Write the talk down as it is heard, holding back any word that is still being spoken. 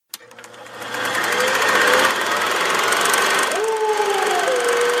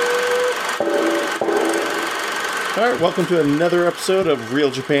All right, welcome to another episode of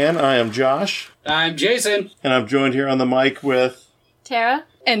Real Japan. I am Josh. I'm Jason. And I'm joined here on the mic with... Tara.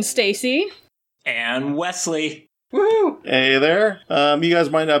 And Stacy. And Wesley. Woo! Hey there. You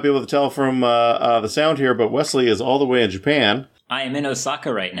guys might not be able to tell from the sound here, but Wesley is all the way in Japan. I am in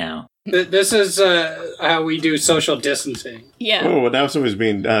Osaka right now. This is how we do social distancing. Yeah. Oh, now somebody's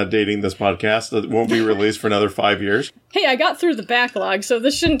been dating this podcast that won't be released for another 5 years. Hey, I got through the backlog, so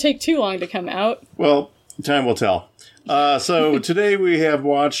this shouldn't take too long to come out. Well, time will tell. So today we have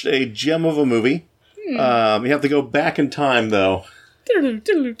watched a gem of a movie. You have to go back in time, though. All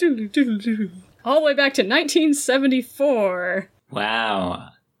the way back to 1974. Wow.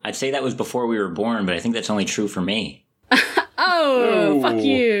 I'd say that was before we were born, but I think that's only true for me. Oh, fuck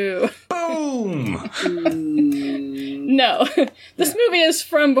you. Boom! No. This movie is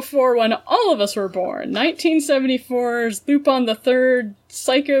from before when all of us were born. 1974's Lupin III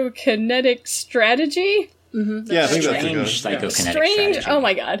Psychokinetic Strategy? Mm-hmm. Yeah, I think Strange that's a good... psychokinetic Strange? strategy. Oh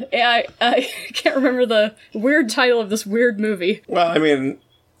my god. I can't remember the weird title of this weird movie. Well, I mean,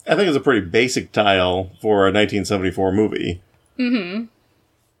 I think it's a pretty basic title for a 1974 movie. Mm-hmm.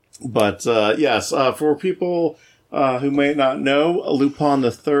 But, yes, for people who may not know, Lupin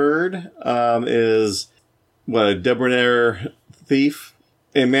III is, a debonair thief,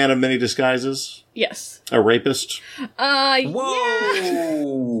 a man of many disguises, Yes. a rapist. Yeah.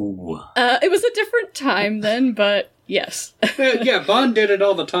 Whoa! It was a different time then, but yes. Yeah, Bond did it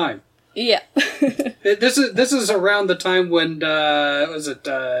all the time. Yeah. This is around the time when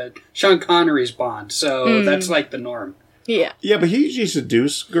Sean Connery's Bond, so that's like the norm. Yeah. Yeah, but he usually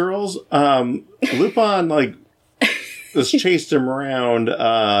seduced girls. Lupin, just chased him around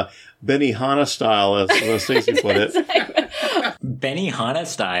Benny Hanna style, as Stacey put it. Benny Hanna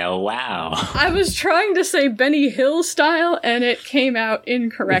style, wow. I was trying to say Benny Hill style, and it came out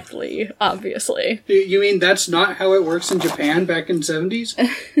incorrectly, obviously. You mean that's not how it works in Japan back in the 70s?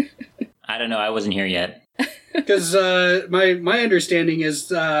 I don't know, I wasn't here yet. Because my understanding is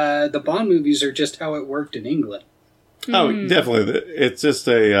the Bond movies are just how it worked in England. Oh, definitely. It's just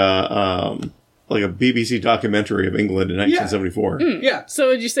a BBC documentary of England in 1974. Yeah. So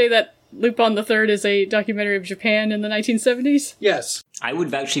would you say that Lupin III is a documentary of Japan in the 1970s? Yes. I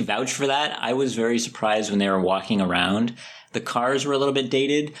would actually vouch for that. I was very surprised when they were walking around. The cars were a little bit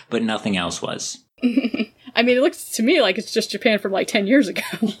dated, but nothing else was. I mean, it looks to me like it's just Japan from 10 years ago.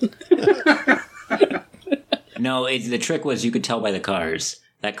 No, the trick was you could tell by the cars.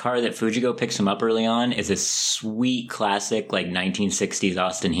 That car that Fujiko picks him up early on is a sweet classic, 1960s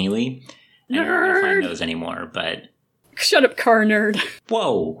Austin Healey. I don't really find those anymore, but... Shut up, car nerd.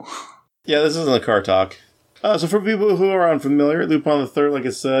 Whoa! Yeah, this isn't a car talk. So for people who are unfamiliar, Lupin III, like I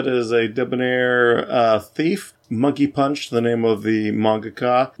said, is a debonair thief. Monkey Punch, the name of the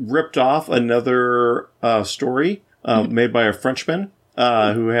mangaka, ripped off another story made by a Frenchman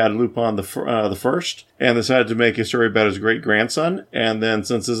who had Lupin the First, and decided to make a story about his great-grandson. And then,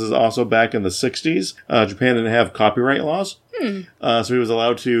 since this is also back in the 60s, Japan didn't have copyright laws. So he was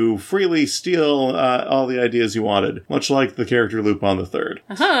allowed to freely steal all the ideas he wanted, much like the character Lupin III.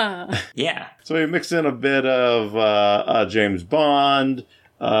 Aha! Yeah. So he mixed in a bit of James Bond,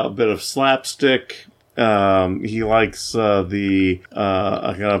 a bit of slapstick. He likes the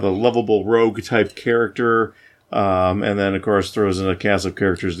kind of a lovable rogue type character, and then of course throws in a cast of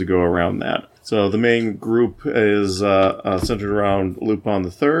characters to go around that. So the main group is centered around Lupin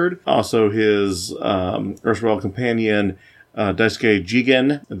III, also his erstwhile companion Daisuke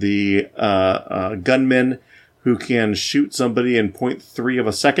Jigen, the gunman who can shoot somebody in 0.3 of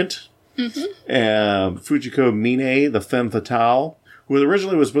a second. Fujiko Mine, the femme fatale, who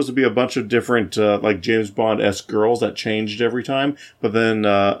originally was supposed to be a bunch of different James Bond-esque girls that changed every time, but then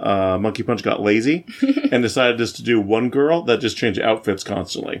Monkey Punch got lazy and decided just to do one girl that just changed outfits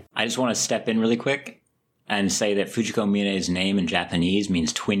constantly. I just want to step in really quick and say that Fujiko Mine's name in Japanese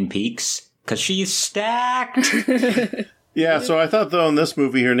means Twin Peaks, because she's stacked! Yeah, so I thought, though, in this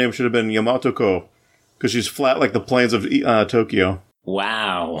movie, her name should have been Yamatoko, because she's flat like the plains of Tokyo.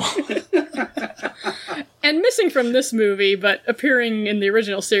 Wow. And missing from this movie, but appearing in the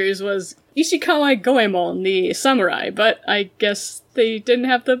original series, was Ishikawa Goemon, the samurai, but I guess they didn't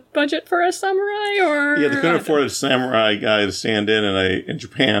have the budget for a samurai, or... Yeah, they couldn't afford a samurai guy to stand in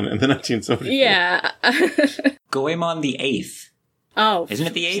Japan in the 1970s. Yeah. Goemon the Eighth. Oh. Isn't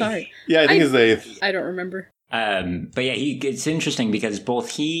it the Eighth? Sorry. Yeah, I think it's the 8th. I don't remember. But yeah, it's interesting because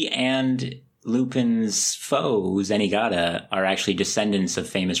both he and Lupin's foe, Zenigata, are actually descendants of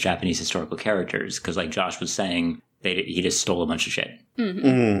famous Japanese historical characters, because like Josh was saying, he just stole a bunch of shit.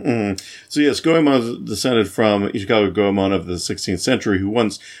 So yes, Goemon is descended from Ishikawa Goemon of the 16th century, who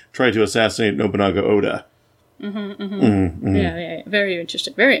once tried to assassinate Nobunaga Oda. Yeah. Very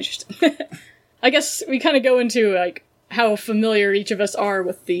interesting. Very interesting. I guess we kind of go into, like, how familiar each of us are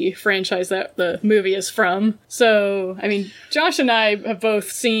with the franchise that the movie is from. So, I mean, Josh and I have both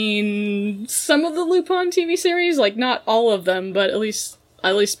seen some of the Lupin TV series, like, not all of them, but at least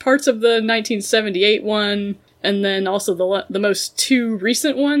parts of the 1978 one, and then also the most two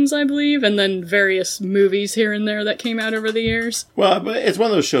recent ones, I believe, and then various movies here and there that came out over the years. Well, but it's one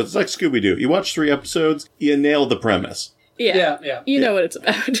of those shows. It's like Scooby-Doo. You watch 3 episodes, you nailed the premise. Yeah. You know what it's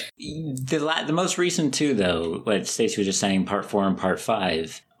about. The most recent two, though, what Stacey was just saying, Part 4 and Part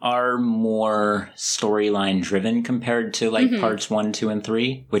 5, are more storyline driven compared to, like, Parts 1, 2, and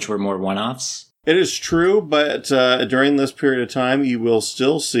 3, which were more one-offs. It is true, but during this period of time, you will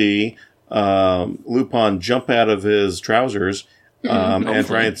still see Lupin jump out of his trousers and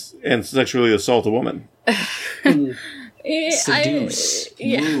try and sexually assault a woman. Seduce.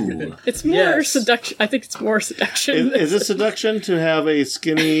 Ooh. It's more seduction. I think it's more seduction. Is it seduction to have a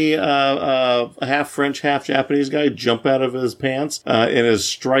skinny, half French, half Japanese guy jump out of his pants in his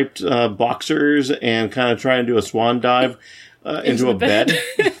striped boxers and kind of try and do a swan dive into a bed?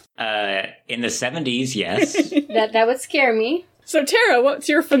 In the 70s, yes. That would scare me. So, Tara, what's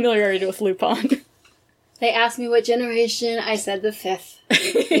your familiarity with Lupin? They asked me what generation. I said the 5th.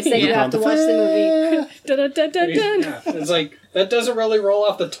 They said you have to watch the movie. Yeah, it's like, that doesn't really roll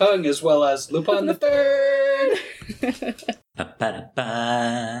off the tongue as well as Lupin the Third.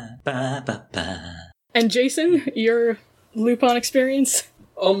 And Jason, your Lupin experience?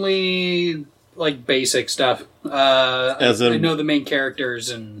 Only, like, basic stuff. I know the main characters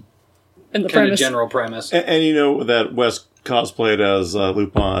and the kind premise. of general premise. And you know that Wes cosplayed as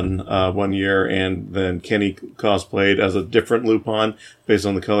Lupin one year, and then Kenny cosplayed as a different Lupin based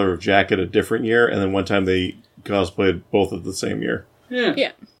on the color of jacket a different year, and then one time they cosplayed both of the same year.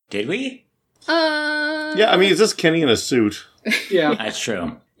 Yeah. Did we? Yeah, I mean, it's just Kenny in a suit. Yeah. That's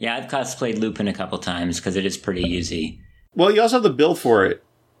true. Yeah, I've cosplayed Lupin a couple times because it is pretty easy. Well, you also have the build for it.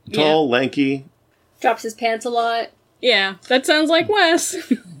 Tall, lanky. Drops his pants a lot. Yeah, that sounds like Wes.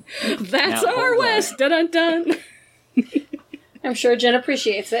 That's Now, our Wes. Dun-dun-dun. I'm sure Jen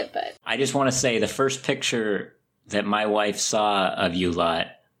appreciates it, but... I just want to say the first picture that my wife saw of you lot,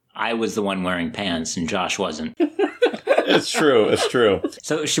 I was the one wearing pants and Josh wasn't. It's true. It's true.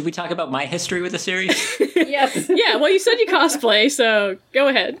 So should we talk about my history with the series? Yes. Yeah, well, you said you cosplay, so go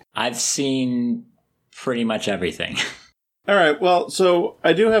ahead. I've seen pretty much everything. All right. Well, so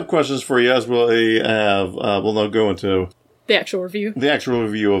I do have questions for you as we have. We'll now go into The actual review. the actual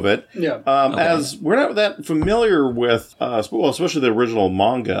review of it. Yeah. As we're not that familiar with, well, especially the original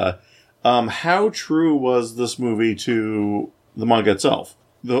manga, how true was this movie to the manga itself?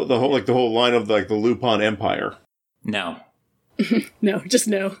 The whole line of the Lupin Empire. No. No, just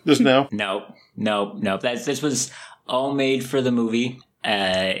no. Just now. No. This was all made for the movie.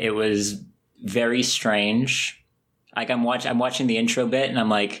 It was very strange. Like I'm watching the intro bit and I'm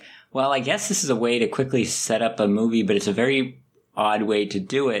like, well, I guess this is a way to quickly set up a movie, but it's a very odd way to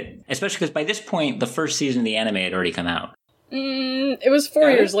do it. Especially because by this point, the first season of the anime had already come out. It was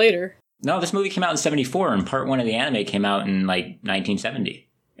 4 years later. No, this movie came out in 1974 and part 1 of the anime came out in 1970.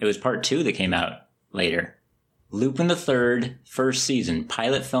 It was part 2 that came out later. Lupin the Third, first season.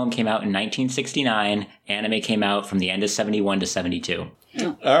 Pilot film came out in 1969. Anime came out from the end of 71 to 72.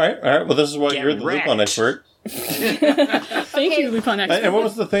 All right. Well, this is why Get you're the wrecked. Lupin expert. Thank you, Lupin expert. And what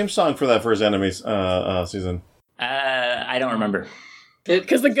was the theme song for that first anime season? I don't remember.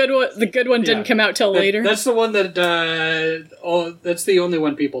 Because the good one didn't come out till later. That's the one that, that's the only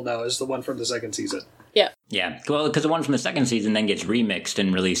one people know, is the one from the second season. Yeah. Yeah, well, because the one from the second season then gets remixed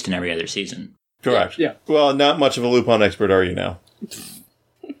and released in every other season. Correct. Yeah. Well, not much of a Lupin expert are you now?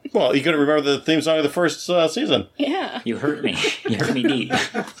 Well, you couldn't remember the theme song of the first season. Yeah. You hurt me. You hurt me deep.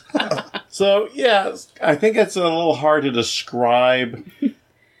 So, yeah, I think it's a little hard to describe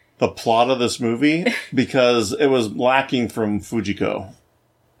the plot of this movie because it was lacking from Fujiko.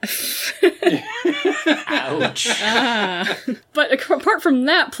 Ouch. But apart from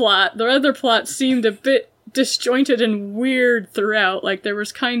that plot, the other plot seemed a bit disjointed and weird throughout. Like, there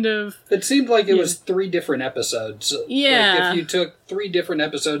was kind of... It seemed like it was 3 different episodes. Yeah. Like if you took 3 different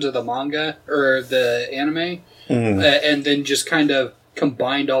episodes of the manga, or the anime, and then just kind of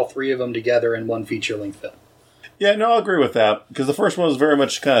combined all 3 of them together in one feature-length film. Yeah, no, I'll agree with that because the first one was very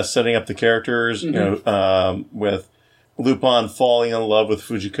much kind of setting up the characters, you know, with Lupin falling in love with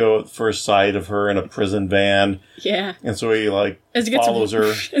Fujiko at first sight of her in a prison van. Yeah. And so he, follows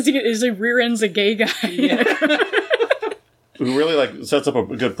her. As he rear-ends a gay guy. Yeah. Who really, sets up a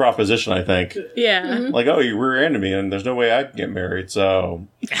good proposition, I think. Yeah. Like, oh, you rear-ended me, and there's no way I can get married, so...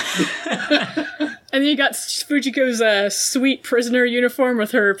 And then you got Fujiko's sweet prisoner uniform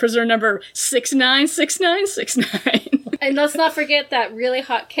with her prisoner number 696969. And let's not forget that really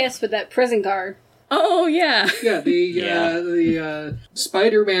hot kiss with that prison guard. Oh, yeah. Yeah, the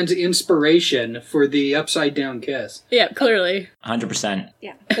Spider-Man's inspiration for the upside-down kiss. Yeah, clearly. 100%.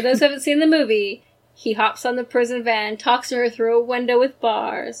 Yeah. For those who haven't seen the movie, he hops on the prison van, talks to her through a window with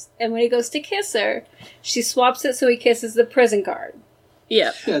bars, and when he goes to kiss her, she swaps it so he kisses the prison guard.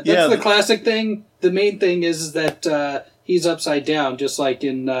 Yep. Yeah, that's the classic thing. The main thing is that he's upside down, just like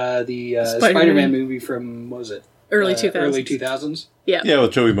in the Spider-Man movie from, what was it? Early 2000s. Early 2000s? Yeah. Yeah,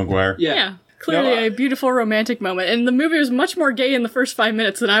 with Tobey Maguire. Yeah. Clearly a beautiful romantic moment. And the movie was much more gay in the first 5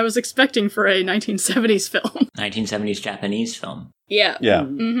 minutes than I was expecting for a 1970s film. 1970s Japanese film. Yeah. Yeah.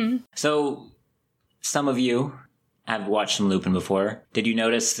 Mm-hmm. So, some of you have watched some Lupin before. Did you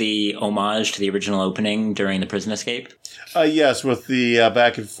notice the homage to the original opening during the prison escape? Yes, with the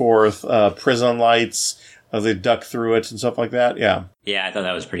back and forth prison lights, they duck through it and stuff like that. Yeah. Yeah, I thought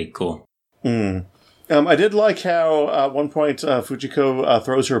that was pretty cool. I did like how at one point Fujiko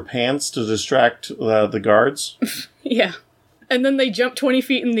throws her pants to distract the guards. Yeah. And then they jump 20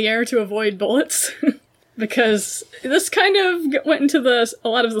 feet in the air to avoid bullets. Because this kind of went into a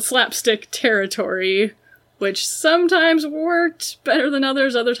lot of the slapstick territory, which sometimes worked better than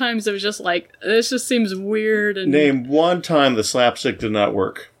others. Other times it was just like, this just seems weird. And Name one time the slapstick did not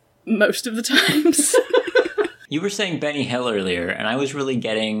work. Most of the times. You were saying Benny Hill earlier, and I was really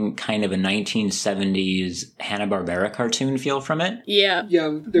getting kind of a 1970s Hanna-Barbera cartoon feel from it. Yeah.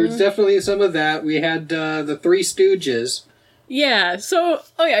 Yeah, there's definitely some of that. We had the Three Stooges. Yeah, so,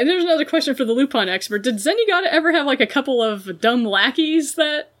 there's another question for the Lupin expert. Did Zenigata ever have, like, a couple of dumb lackeys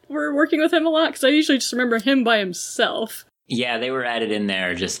that were working with him a lot? Because I usually just remember him by himself. Yeah, they were added in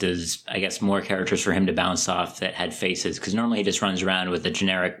there just as, I guess, more characters for him to bounce off that had faces, because normally he just runs around with the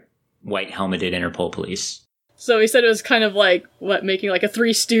generic white-helmeted Interpol police. So he said it was kind of like, making like a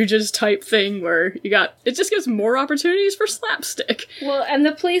Three Stooges type thing where it just gives more opportunities for slapstick. Well, and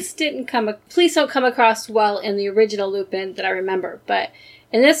the police don't come across well in the original Lupin that I remember, but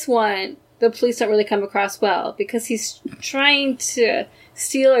in this one, the police don't really come across well because he's trying to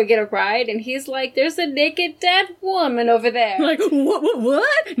steal or get a ride, and he's like, there's a naked dead woman over there. Like,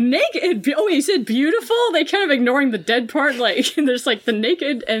 what? Naked? Oh, you said beautiful? They kind of ignoring the dead part, like, there's like the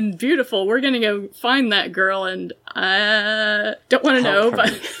naked and beautiful. We're gonna go find that girl, and I don't want to know, her. but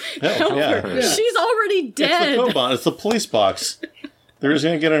help yeah. her. Yeah. She's already dead. It's the Koban. It's the police box. They're just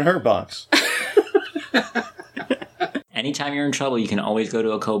going to get in her box. Anytime you're in trouble, you can always go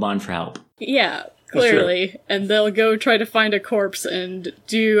to a Koban for help. Yeah, clearly. And they'll go try to find a corpse and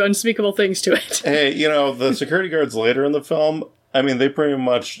do unspeakable things to it. Hey, the security guards later in the film, I mean, they pretty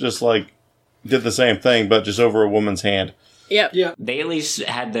much just, did the same thing, but just over a woman's hand. Yep. Yeah. They at least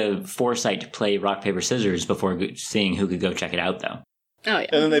had the foresight to play rock, paper, scissors before seeing who could go check it out, though. Oh, yeah.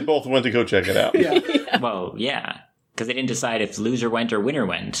 And then they both went to go check it out. Yeah. Well, yeah. Because they didn't decide if loser went or winner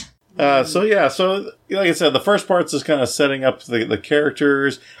went. So like I said, the first part's just kind of setting up the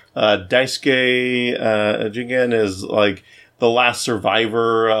characters. Daisuke Jigen is like the last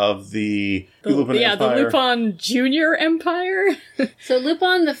survivor of the Lupin Empire. The Lupin Junior Empire. So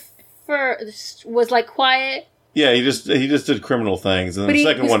Lupin the first was like quiet. Yeah, he just did criminal things, and But the he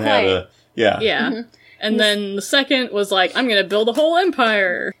second was one had quiet. Yeah. Yeah. And then the second was like, I'm going to build a whole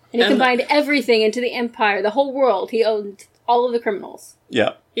empire. And he combined everything into the empire, the whole world. He owned all of the criminals.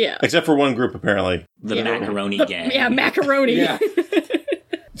 Yeah. Yeah. Except for one group, apparently. The macaroni gang. Yeah, macaroni. Yeah.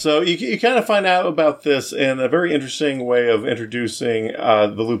 So you kind of find out about this in a very interesting way of introducing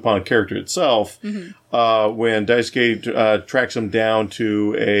the Lupin character itself when Daisuke tracks him down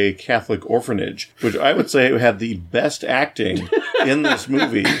to a Catholic orphanage, which I would say had the best acting in this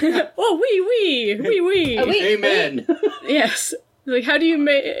movie. Oh, wee. Amen. Yes. Like, how do you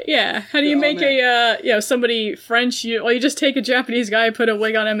make somebody French? You just take a Japanese guy, put a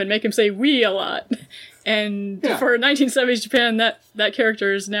wig on him, and make him say "oui" a lot. And for 1970s Japan, that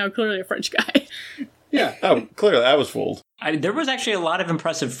character is now clearly a French guy. Yeah. Oh, clearly I was fooled. There was actually a lot of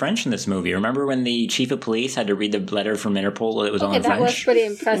impressive French in this movie. Remember when the chief of police had to read the letter from Interpol that was all in that French? was pretty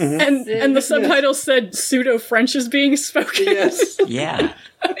impressive. And the subtitles said pseudo-French is being spoken. Yes. Yeah.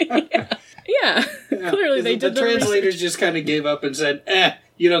 Yeah. Clearly they did the translators research. just kind of gave up and said,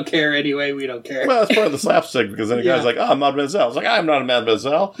 you don't care anyway, we don't care. Well, that's part of the slapstick, because then the guy's like, oh, I'm Mademoiselle. It's like, I'm not a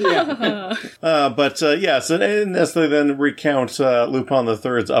Mademoiselle. Yeah. So in this, they then recount Lupin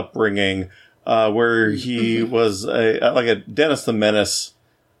III's upbringing, where he was like a Dennis the Menace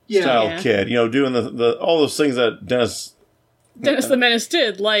style kid, doing the all those things that Dennis Dennis the Menace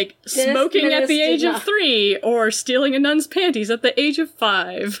did, like smoking at Menace the did age of not. 3, or stealing a nun's panties at the age of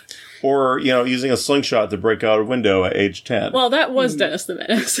 5. Or, using a slingshot to break out a window at age 10. Well, that was Dennis the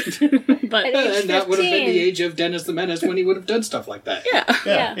Menace. But At age And that would have been 15. the age of Dennis the Menace when he would have done stuff like that.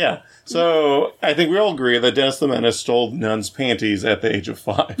 yeah. yeah. So, I think we all agree that Dennis the Menace stole nuns' panties at the age of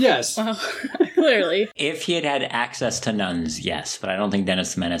 5. Yes. Well, clearly. If he had had access to nuns, yes, but I don't think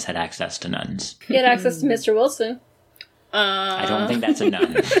Dennis the Menace had access to nuns. He had access to Mr. Wilson. I don't think that's a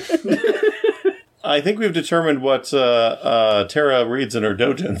nun. I think we've determined what Tara reads in her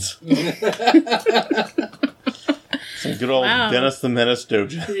dojins. Some good old Wow. Dennis the Menace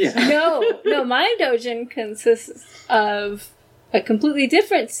dojin. No, my dojin consists of a completely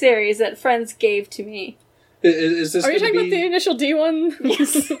different series that friends gave to me. Is this Are you gonna talking about the initial D one?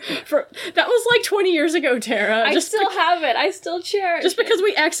 Yes. That was like 20 years ago, Tara. I still have it. I still cherish Just because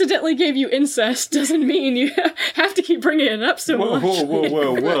we accidentally gave you incest doesn't mean you have to keep bringing it up so Whoa,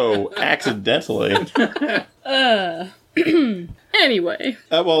 much. whoa. Accidentally. Anyway.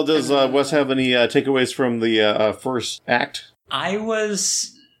 Well, does Wes have any takeaways from the first act? I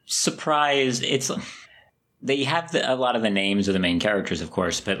was surprised. They have a lot of the names of the main characters, of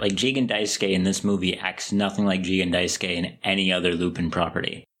course, but like Jigen Daisuke in this movie acts nothing like Jigen Daisuke in any other Lupin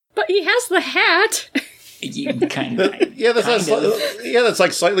property. But he has the hat. That's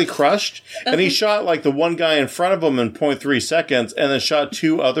like slightly crushed. And he shot like the one guy in front of him in 0.3 seconds, and then shot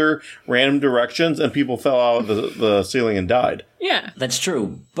 2 other random directions, and people fell out of the ceiling and died. Yeah. That's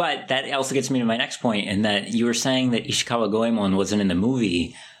true, but that also gets me to my next point, in that you were saying that Ishikawa Goemon wasn't in the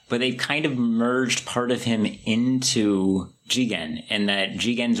movie, but they've kind of merged part of him into Jigen, and that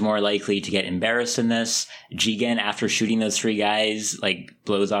Jigen's more likely to get embarrassed in this. Jigen, after shooting those 3 guys, like,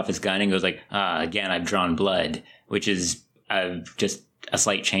 blows off his gun and goes like, again, I've drawn blood, which is just a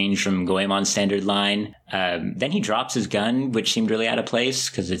slight change from Goemon's standard line. Then he drops his gun, which seemed really out of place,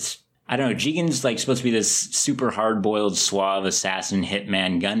 because it's, I don't know, Jigen's like supposed to be this super hard-boiled, suave assassin,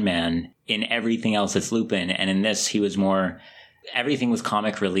 hitman, gunman in everything else that's Lupin, and in this he was more... Everything was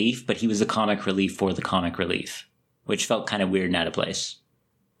comic relief, but he was the comic relief for the comic relief, which felt kind of weird and out of place.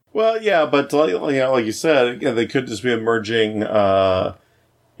 Well, yeah, but like you said, they could just be merging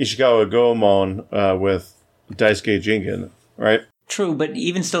Ishikawa Goemon with Daisuke Jigen, right? True, but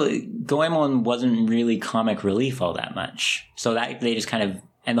even still, Goemon wasn't really comic relief all that much. So that they just kind of...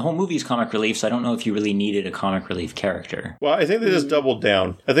 And the whole movie is comic relief, so I don't know if you really needed a comic relief character. Well, I think they just doubled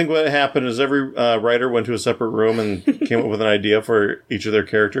down. I think what happened is every writer went to a separate room and came up with an idea for each of their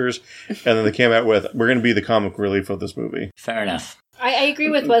characters, and then they came out with, we're going to be the comic relief of this movie. Fair enough. I agree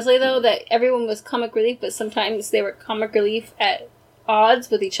with Wesley, though, that everyone was comic relief, but sometimes they were comic relief at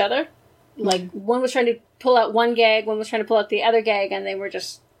odds with each other. Like, one was trying to pull out one gag, one was trying to pull out the other gag, and they were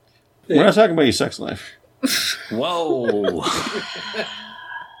just... We're not talking about your sex life. Whoa.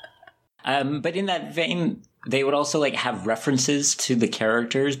 But in that vein, they would also like have references to the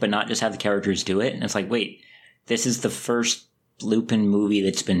characters, but not just have the characters do it. And it's like, wait, this is the first Lupin movie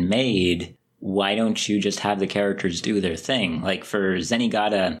that's been made. Why don't you just have the characters do their thing? Like for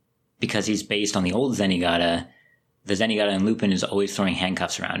Zenigata, because he's based on the old Zenigata, the Zenigata in Lupin is always throwing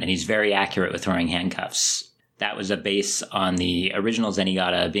handcuffs around, and he's very accurate with throwing handcuffs. That was a base on the original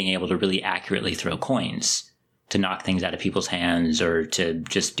Zenigata being able to really accurately throw coins, to knock things out of people's hands or to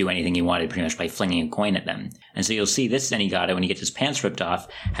just do anything he wanted pretty much by flinging a coin at them. And so you'll see this Zenigata, when he gets his pants ripped off,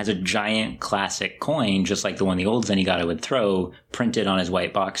 has a giant classic coin, just like the one the old Zenigata would throw, printed on his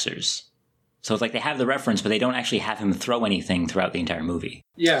white boxers. So it's like they have the reference, but they don't actually have him throw anything throughout the entire movie.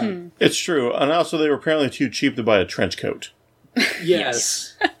 Yeah. It's true. And also they were apparently too cheap to buy a trench coat.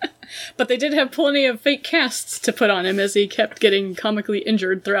 Yes. But they did have plenty of fake casts to put on him as he kept getting comically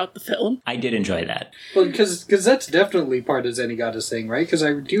injured throughout the film. I did enjoy that. Well, because that's definitely part of Zenigata's thing, right? Because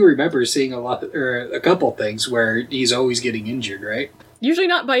I do remember seeing a couple things where he's always getting injured, right? Usually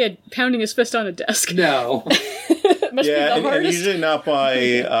not by pounding his fist on a desk. No. Must be the And hardest. usually not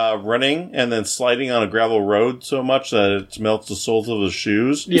by running and then sliding on a gravel road so much that it melts the soles of his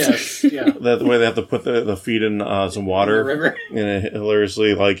shoes. Yes. Yeah. That the way they have to put the feet in some water In the river. in a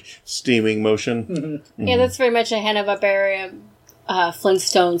hilariously steaming motion. Mm-hmm. Yeah, that's very much a Hanna-Barbera,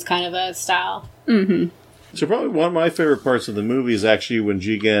 Flintstones kind of a style. Mm-hmm. So probably one of my favorite parts of the movie is actually when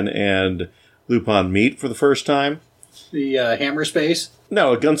Jigen and Lupin meet for the first time. The hammer space.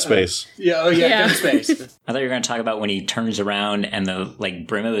 No, a gun space. Yeah. Oh, Yeah. gun space. I thought you were going to talk about when he turns around and the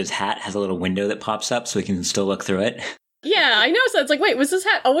brim of his hat has a little window that pops up so he can still look through it. Yeah, I noticed that. It's like, wait, was his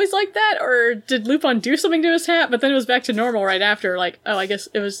hat always like that? Or did Lupin do something to his hat, but then it was back to normal right after? Like, oh, I guess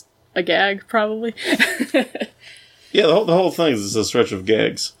it was a gag, probably. Yeah, the whole thing is a stretch of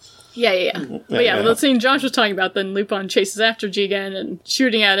gags. Yeah. But Yeah. the scene Josh was talking about, then Lupin chases after Jigen and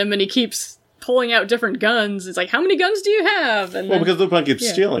shooting at him, and he keeps pulling out different guns. It's like, how many guns do you have? And Well, then, because Lupin keeps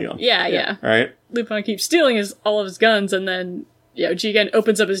stealing them. yeah. Right? Lupin keeps stealing all of his guns, and then Jigen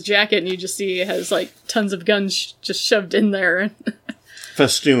opens up his jacket, and you just see he has like tons of guns just shoved in there.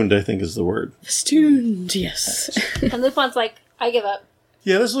 Festooned, I think, is the word. Festooned, yes. And Lupin's like, I give up.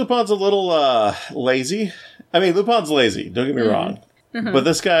 Yeah, this Lupin's a little lazy. I mean, Lupin's lazy, don't get me wrong. But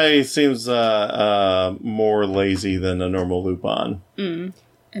this guy seems more lazy than a normal Lupin.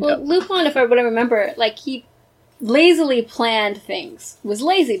 Well, Lupin, if I remember, like, he lazily planned things. Was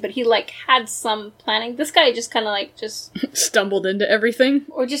lazy, but he, like, had some planning. This guy just kind of, like, just... Stumbled into everything.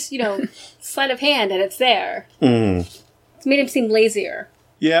 Or just, sleight of hand, and it's there. Mm. It's made him seem lazier.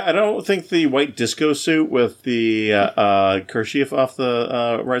 Yeah, I don't think the white disco suit with the kerchief off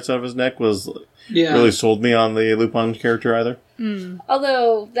the right side of his neck was really sold me on the Lupin character either.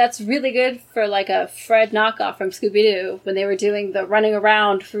 Although, that's really good for, like, a Fred knockoff from Scooby-Doo when they were doing the running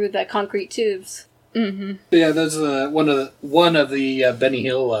around through the concrete tubes. Mm-hmm. Yeah, that's one of the Benny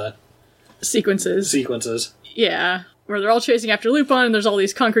Hill sequences. Yeah, where they're all chasing after Lupin, and there's all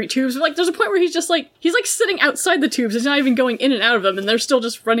these concrete tubes. Like, there's a point where he's sitting outside the tubes. He's not even going in and out of them, and they're still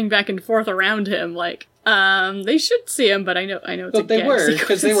just running back and forth around him. Like, they should see him, but I know it's a gag sequence.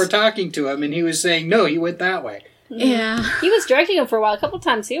 Because they were talking to him, and he was saying, "No, he went that way." Yeah, he was directing him for a while. A couple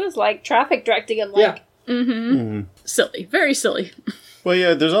times, he was like traffic directing him. Like, silly, very silly. Well,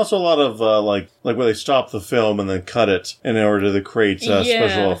 yeah, there's also a lot of, like where they stop the film and then cut it in order to create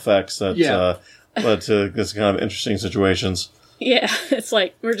special effects that led to this kind of interesting situations. Yeah, it's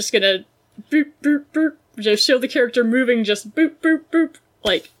like, we're just gonna boop, boop, boop, just show the character moving, just boop, boop, boop,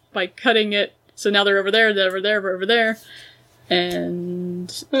 like, by cutting it. So now they're over there, we're over there.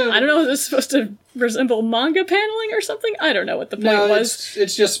 And I don't know, is this supposed to resemble manga paneling or something? I don't know what the point was.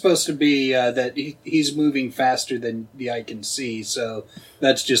 It's just supposed to be that he's moving faster than the eye can see, so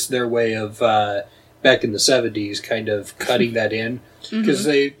that's just their way of, back in the 70s, kind of cutting that in. Because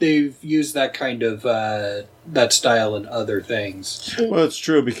they've used that kind of, that style in other things. Well, it's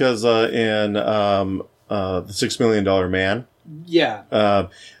true, because in the $6 Million Man... Yeah.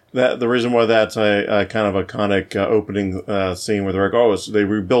 The reason why that's a kind of iconic opening scene where they're like, they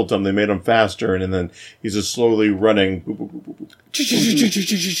rebuilt them, they made them faster, and then he's just slowly running.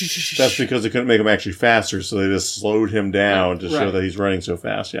 That's because they couldn't make him actually faster, so they just slowed him down to show that he's running so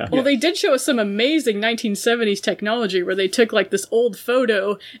fast. Yeah. Well, they did show us some amazing 1970s technology where they took like this old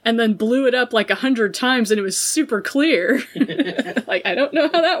photo and then blew it up like 100 times, and it was super clear. Like, I don't know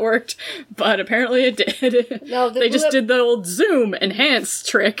how that worked, but apparently it did. No, they just did the old zoom enhance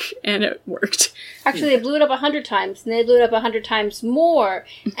trick. And it worked. Actually, they blew it up 100 times, and they blew it up 100 times more,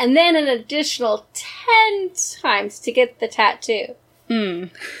 and then an additional 10 times to get the tattoo.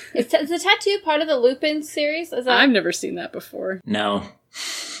 Is the tattoo part of the Lupin series? I've never seen that before. No.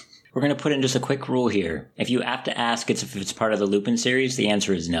 We're going to put in just a quick rule here. If you have to ask if it's part of the Lupin series, the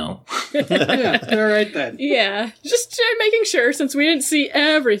answer is no. Yeah, all right then. Yeah, just making sure, since we didn't see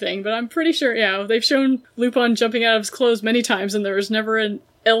everything, but I'm pretty sure, they've shown Lupin jumping out of his clothes many times, and there was never an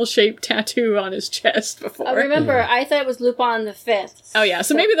L-shaped tattoo on his chest before. I remember, I thought it was Lupin the Fifth. Oh yeah,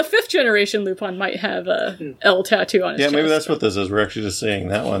 so maybe the 5th generation Lupin might have a L tattoo on his chest. Yeah, maybe that's what this is. We're actually just seeing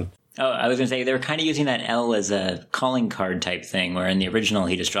that one. Oh, I was going to say, they were kind of using that L as a calling card type thing, where in the original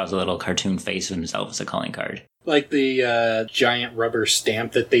he just draws a little cartoon face of himself as a calling card. Like the giant rubber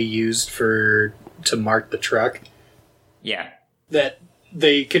stamp that they used to mark the truck. Yeah. That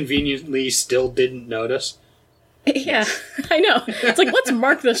they conveniently still didn't notice. Yeah, I know. It's like, let's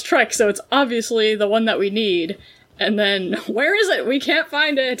mark this truck so it's obviously the one that we need. And then, where is it? We can't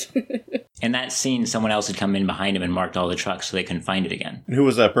find it. In that scene, someone else had come in behind him and marked all the trucks so they couldn't find it again. And who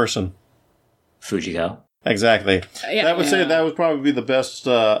was that person? Fujiko. Exactly. That would say that would probably be the best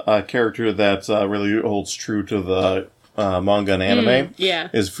character that really holds true to the manga and anime.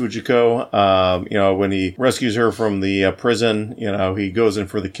 Is Fujiko. When he rescues her from the prison, he goes in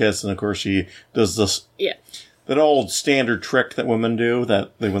for the kiss, and of course she does this. Yeah. That old standard trick that women do,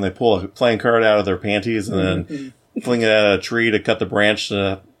 that when they pull a playing card out of their panties and then fling it at a tree to cut the branch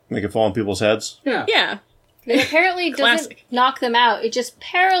to make it fall on people's heads. Yeah. It apparently doesn't knock them out. It just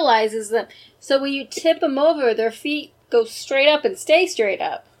paralyzes them. So when you tip them over, their feet go straight up and stay straight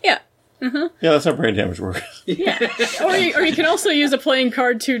up. Yeah. Yeah, that's how brain damage works. Yeah. Or you can also use a playing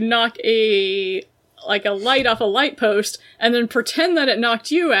card to knock a light off a light post and then pretend that it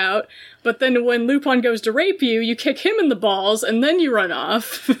knocked you out, but then when Lupin goes to rape you, you kick him in the balls and then you run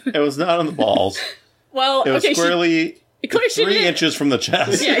off. It was not on the balls. Well, it was squarely 3 inches from the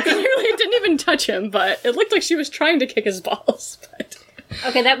chest. Yeah, clearly it didn't even touch him, but it looked like she was trying to kick his balls. But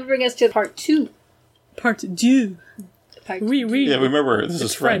Okay, that would bring us to part 2. Part deux. Part Oui, oui. Yeah, remember, this It's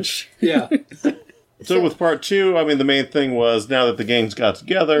is French. Yeah. So with part 2, I mean, the main thing was now that the gangs got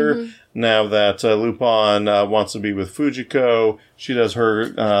together, now that Lupin wants to be with Fujiko, she does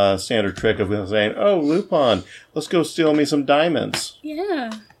her standard trick of saying, "Oh, Lupin, let's go steal me some diamonds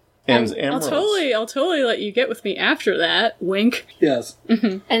Yeah. and I'll emeralds." totally let you get with me after that. Wink. Yes.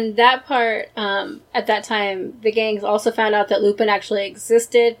 And that part, at that time, the gangs also found out that Lupin actually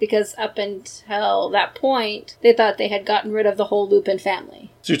existed because up until that point, they thought they had gotten rid of the whole Lupin family.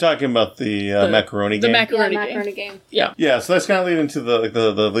 So you're talking about the macaroni The game? macaroni Yeah, game. macaroni game. Yeah. Yeah, so that's kind of leading to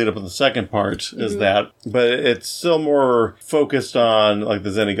the lead up of the second part, is that, but it's still more focused on like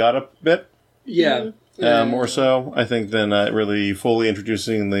the Zenigata bit, Yeah. more so, I think, than really fully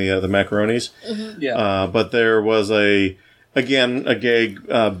introducing the macaronis. Yeah. But there was a gag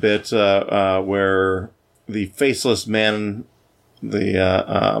bit where the faceless man,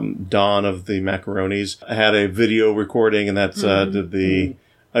 the Don of the macaronis, had a video recording, and that's did the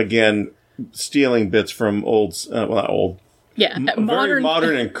again stealing bits from old, well, not old, Yeah. very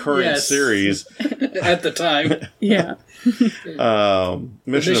modern and current Yes. series. At the time. Yeah.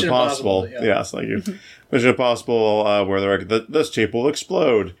 Mission Impossible. yeah. Yes, thank you. Mission Impossible, where they're like, this tape will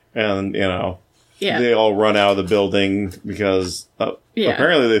explode, and Yeah. they all run out of the building because Yeah.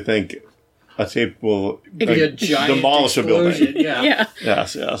 apparently they think a tape will Be a giant demolish a explosion. building. Yeah. Yeah.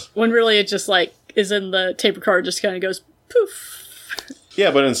 Yes. When really it just like is in the tape recorder, just kind of goes poof.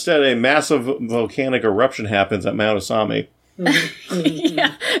 Yeah, but instead a massive volcanic eruption happens at Mount Asami.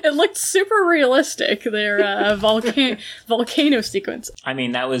 Yeah, it looked super realistic. Their volcano sequence. I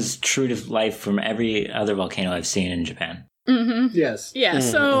mean, that was true to life from every other volcano I've seen in Japan. Yes. Yeah,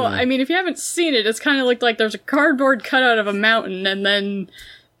 so I mean, if you haven't seen it, it's kind of looked like there's a cardboard cutout of a mountain, and then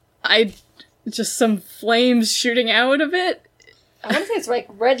just some flames shooting out of it. I want to say it's like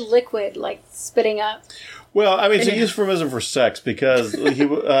red liquid, like spitting up. Well, I mean, it's a euphemism for sex because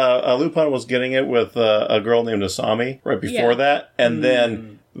Lupin was getting it with a girl named Asami right before Yeah. that, and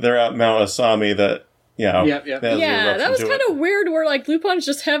then they're at Mount Asami that, Yep. has the Yeah, that was eruption to kind it. of weird. Where like Lupin's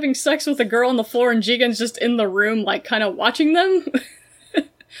just having sex with a girl on the floor, and Jigen's just in the room, like kind of watching them.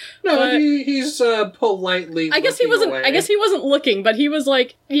 No, But- he's politely. I guess he looking wasn't. away. I guess he wasn't looking, but he was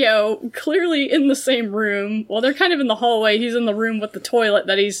like, clearly in the same room. Well, they're kind of in the hallway. He's in the room with the toilet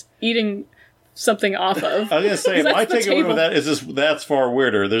that he's eating something off of. I was going to say, That's my the takeaway table. with that is that's far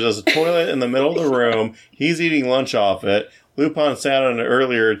weirder. There's a toilet in the middle of the room. He's eating lunch off it. Lupin sat on it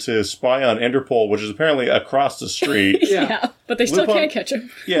earlier to spy on Interpol, which is apparently across the street. Yeah. But they still Lupin- can't catch him.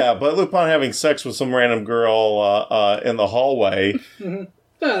 Yeah, but Lupin having sex with some random girl in the hallway.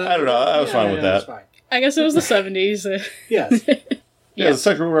 I don't know. I was fine with that. That's fine. I guess it was the 70s. Yes. Yeah, the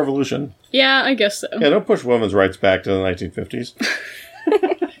sexual revolution. Yeah, I guess so. Yeah, don't push women's rights back to the 1950s.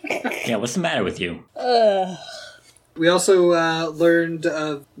 Yeah, what's the matter with you? We also learned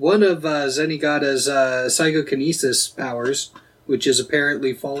of one of Zenigata's psychokinesis powers, which is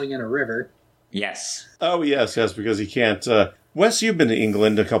apparently falling in a river. Yes. Oh, yes, because he can't... Wes, you've been to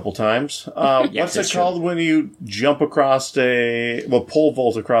England a couple times. What's Yes, it that's called when you jump across pole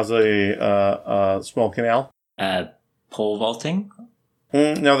vault across a small canal? Pole vaulting?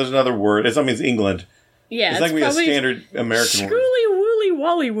 No, there's another word. It's England. Yeah, It's like we a probably standard American word. Schooly woolly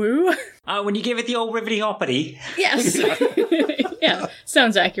wally woo. When you give it the old ribbity hoppity. Yes. Yeah,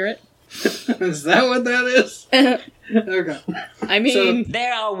 sounds accurate. Is that what that is? Okay. I mean,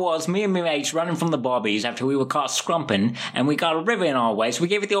 There I was, me and my mates running from the bobbies after we were caught scrumping, and we got a river in our way, so we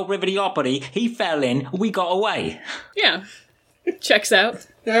gave it the old ribbity hoppity. He fell in, we got away. yeah, checks out.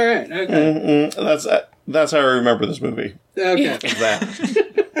 All right. Okay. That's how I remember this movie. Okay.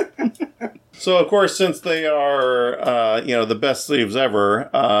 That. So, of course, since they are, the best thieves ever,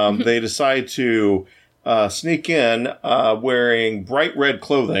 they decide to sneak in wearing bright red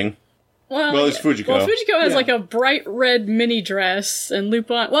clothing. Well, it's Fujiko. Well, Fujiko has Yeah. like a bright red mini dress, and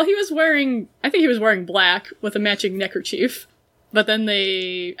Lupin. Well, I think he was wearing black with a matching neckerchief. But then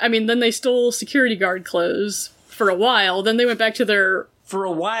they stole security guard clothes for a while. Then they went back to their. For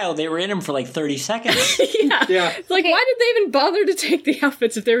a while, they were in him for like 30 seconds. Yeah. Yeah. It's like, why did they even bother to take the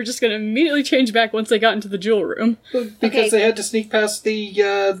outfits if they were just going to immediately change back once they got into the jewel room? Because Okay. they had to sneak past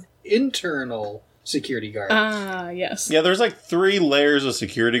the internal security guard. Ah, yes. Yeah, there's like 3 layers of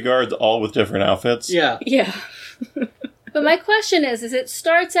security guards, all with different outfits. Yeah. Yeah. But my question is it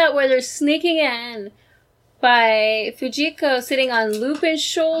starts out where they're sneaking in by Fujiko sitting on Lupin's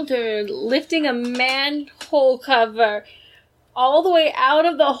shoulder, lifting a manhole cover all the way out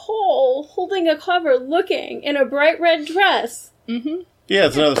of the hole, holding a cover, looking in a bright red dress. Yeah,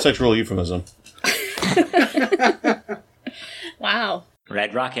 it's another sexual euphemism. Wow.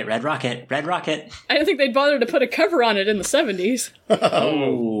 Red rocket, red rocket, red rocket. I don't think they'd bother to put a cover on it in the 70s.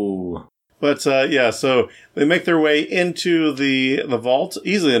 Oh. But so they make their way into the vault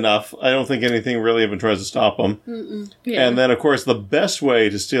easily enough. I don't think anything really even tries to stop them. Yeah. And then, of course, the best way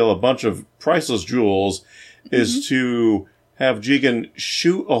to steal a bunch of priceless jewels is to have Jigen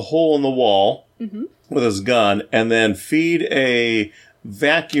shoot a hole in the wall with his gun and then feed a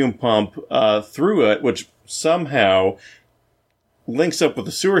vacuum pump through it, which somehow links up with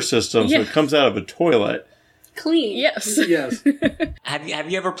the sewer system, so it comes out of a toilet. Clean. Yes. Yes. Have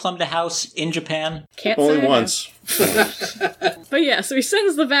you ever plumbed a house in Japan? Can't Only say I have. once. But yeah, so he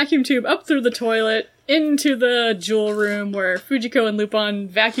sends the vacuum tube up through the toilet into the jewel room where Fujiko and Lupin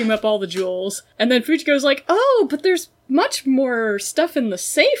vacuum up all the jewels. And then Fujiko's like, oh, but there's much more stuff in the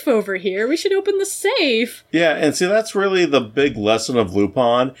safe over here. We should open the safe. Yeah, and see, that's really the big lesson of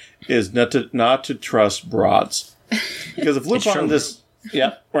Lupin, is not to trust broads. Because if Lupin just...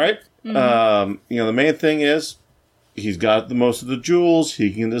 Yeah, right? The main thing is, he's got the most of the jewels,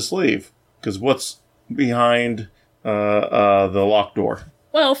 he can just leave. Because what's behind the locked door?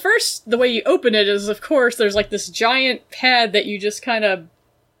 Well, first, the way you open it is, of course, there's like this giant pad that you just kind of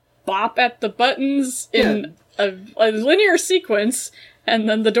bop at the buttons in a linear sequence, and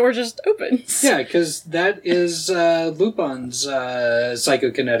then the door just opens. Yeah, because that is Lupin's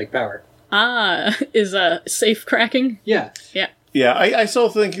psychokinetic power. Ah, is a safe cracking? Yeah. Yeah. Yeah, I still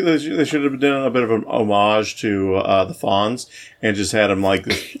think they should have done a bit of an homage to the Fonz and just had him like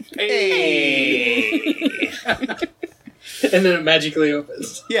this. Hey! And then it magically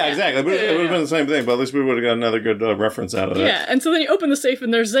opens. Yeah, exactly. But it would have been the same thing, but at least we would have got another good reference out of it. Yeah, and so then you open the safe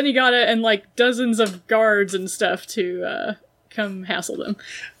and there's Zenigata and like dozens of guards and stuff to come hassle them.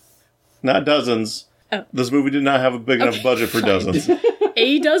 Not dozens. Oh. This movie did not have a big enough budget for dozens.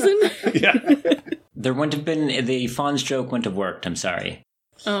 A dozen? Yeah. There wouldn't have been... The Fonz joke wouldn't have worked, I'm sorry.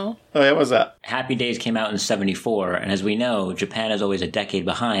 Oh. Oh, yeah, what's that? Happy Days came out in 74, and as we know, Japan is always a decade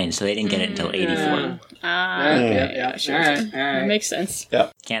behind, so they didn't get it until 84. Yeah. Sure. All right. That makes sense.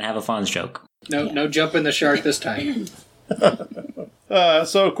 Can't have a Fonz joke. No jumping the shark this time.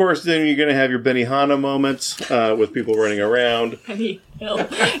 So, of course, then you're going to have your Benihana moments with people running around. We're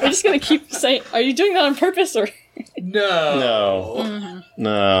just going to keep saying... Are you doing that on purpose, or... No.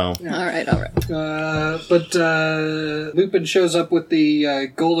 No. All right. But Lupin shows up with the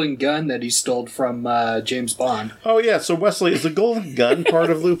golden gun that he stole from James Bond. Oh, yeah, so Wesley, is the golden gun part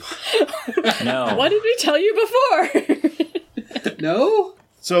of Lupin? No. What did we tell you before? No?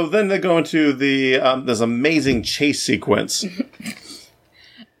 So then they go into the this amazing chase sequence.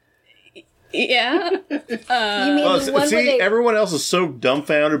 Yeah. You mean the one See, where they... everyone else is so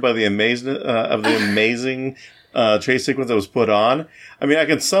dumbfounded by the amazing chase sequence that was put on. I mean, I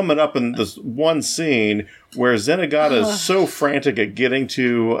can sum it up in this one scene where Zenigata is so frantic at getting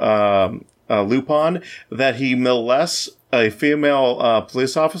to Lupin that he molests a female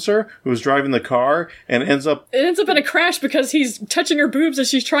police officer who's driving the car and ends up... It ends up in a crash because he's touching her boobs as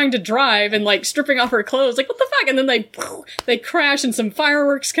she's trying to drive and, like, stripping off her clothes. Like, what the fuck? And then they crash and some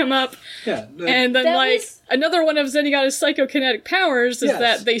fireworks come up. Yeah. And then, another one of Zenigata's psychokinetic powers is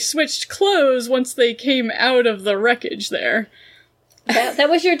that they switched clothes once they came out of the wreckage there. That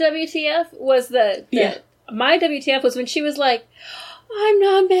was your WTF? My WTF was when she was like, I'm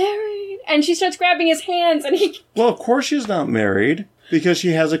not married. And she starts grabbing his hands and he... Well, of course she's not married because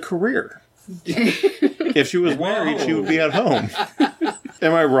she has a career. If she was married, she would be at home.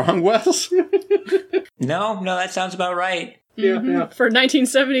 Am I wrong, Wes? No, that sounds about right. Yeah. For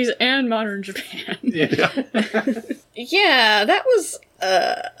 1970s and modern Japan. Yeah. Yeah, that was...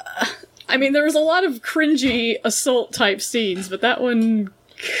 I mean, there was a lot of cringy assault-type scenes, but that one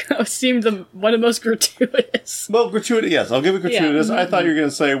seemed one of the most gratuitous. Well, gratuitous, yes. I'll give it gratuitous. Yeah. I thought you were going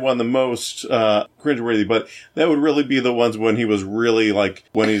to say one of the most cringeworthy, but that would really be the ones when he was really like,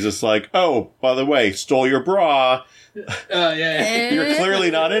 when he's just like, oh, by the way, stole your bra. Yeah. You're clearly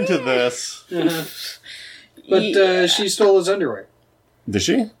not into this. But she stole his underwear. Did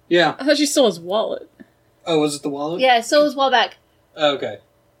she? Yeah. I thought she stole his wallet. Oh, was it the wallet? Yeah, so was Wallback. Oh, okay.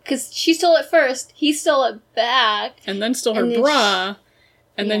 Because she stole it first, he stole it back, And then stole her And then bra,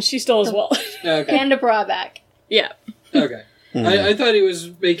 and then she stole his wallet. Okay. and a bra back. Yeah. Okay. I thought he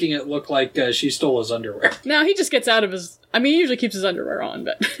was making it look like she stole his underwear. Now, he just gets out of his... I mean, he usually keeps his underwear on,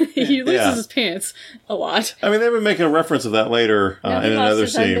 but he loses Yeah. his pants a lot. I mean, they were making a reference of that later No, he in lost another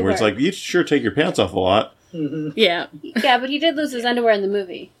his scene where it's underwear. like, you sure take your pants off a lot. Yeah. Yeah, but he did lose his underwear in the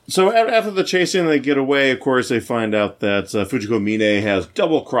movie. So after the chasing, they get away. Of course, they find out that Fujiko Mine has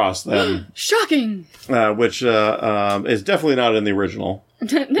double-crossed them, Shocking! which is definitely not in the original.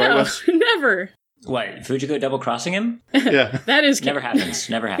 No, Right, Wes? never. What, Fujiko double-crossing him? Yeah. That is Never happens.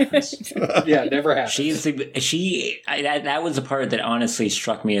 Never happens. Yeah, never happened. That was the part that honestly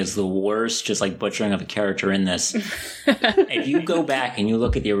struck me as the worst, just like butchering of a character in this. If you go back and you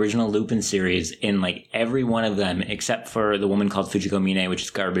look at the original Lupin series, in like every one of them, except for the woman called Fujiko Mine, which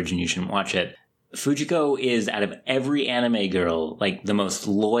is garbage and you shouldn't watch it, Fujiko is, out of every anime girl, like the most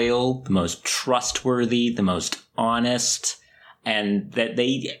loyal, the most trustworthy, the most honest, and that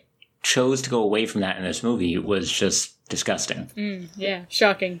they chose to go away from that in this movie was just disgusting. Yeah,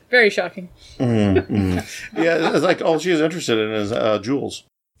 shocking. Very shocking. Yeah, it's like all she's interested in is Jules.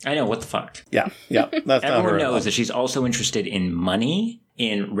 I know, what the fuck? Yeah. That's not Everyone her. knows that she's also interested in money,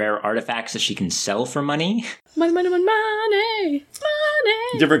 in rare artifacts that she can sell for money. Money, money, money, money,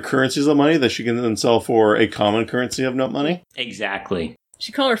 money. Different currencies of money that she can then sell for a common currency of note money. Exactly.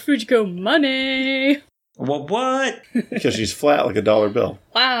 She call her Fujiko Money. Well, what? Because she's flat like a dollar bill.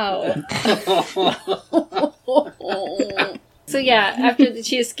 Wow. So yeah, after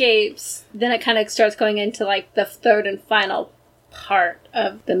she escapes, then it kind of starts going into like the third and final part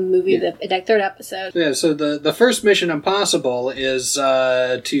of the movie, the third episode. Yeah, so the first Mission Impossible is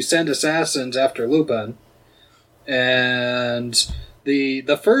to send assassins after Lupin. And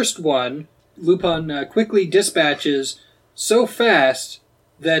the first one, Lupin quickly dispatches so fast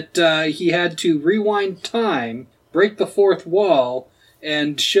that he had to rewind time, break the fourth wall,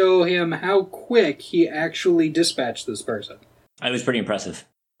 and show him how quick he actually dispatched this person. It was pretty impressive.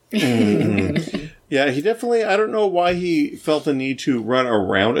 Yeah, he definitely, I don't know why he felt the need to run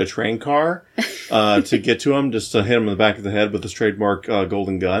around a train car to get to him, just to hit him in the back of the head with his trademark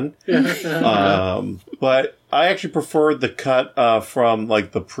golden gun. But I actually preferred the cut from,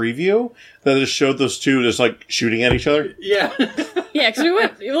 like, the preview that just showed those two just, like, shooting at each other. Yeah. Yeah, because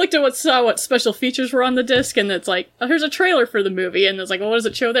we looked at what special features were on the disc, and it's like, oh, here's a trailer for the movie, and it's like, well, what does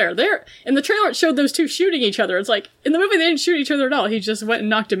it show there? There, in the trailer, it showed those two shooting each other. It's like, in the movie, they didn't shoot each other at all. He just went and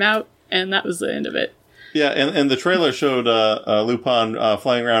knocked him out, and that was the end of it. Yeah, and the trailer showed Lupin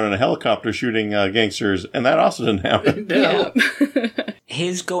flying around in a helicopter shooting gangsters, and that also didn't happen. No.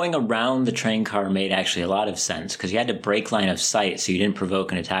 His going around the train car made actually a lot of sense, because you had to break line of sight so you didn't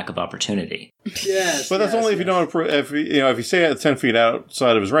provoke an attack of opportunity. Yes. But that's only if you don't, if you stay at 10 feet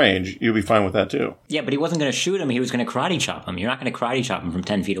outside of his range, you'll be fine with that too. Yeah, but he wasn't going to shoot him, he was going to karate chop him. You're not going to karate chop him from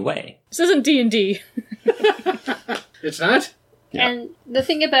 10 feet away. This isn't D&D. It's not? Yeah. And the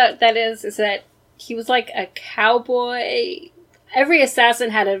thing about that is that he was like a cowboy. Every assassin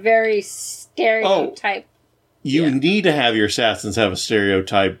had a very stereotype. You need to have your assassins have a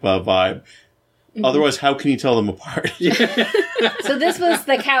stereotype vibe. Mm-hmm. Otherwise, how can you tell them apart? So this was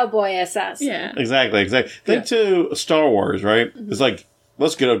the cowboy assassin. Yeah. Exactly. Think to Star Wars, right? Mm-hmm. It's like,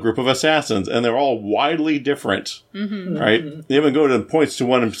 let's get a group of assassins, and they're all widely different, right? They even go to points to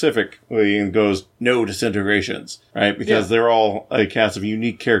one in specific, and goes, no disintegrations, right? Because they're all a cast of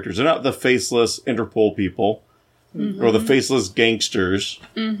unique characters. They're not the faceless Interpol people, or the faceless gangsters.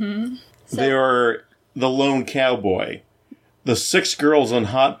 They are the lone cowboy. The 6 girls in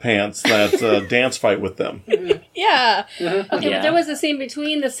hot pants that dance fight with them. Yeah. Okay, but there was a scene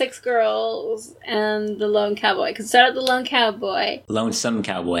between the 6 girls and the lone cowboy. Because it started the lone cowboy. Lonesome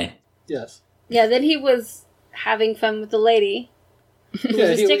cowboy. Yes. Yeah, then he was having fun with the lady.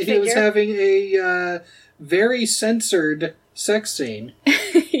 Yeah, He was a he was having a very censored sex scene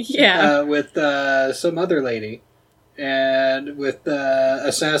Yeah. with some other lady. And with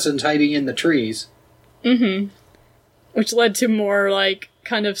assassins hiding in the trees. Mm-hmm. Which led to more, like,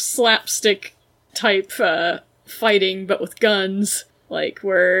 kind of slapstick type fighting, but with guns. Like,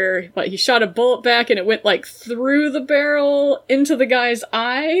 where he shot a bullet back and it went, like, through the barrel into the guy's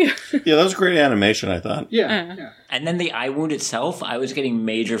eye. Yeah, that was great animation, I thought. Yeah. And then the eye wound itself, I was getting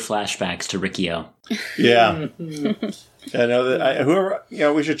major flashbacks to Rikio. Yeah. I know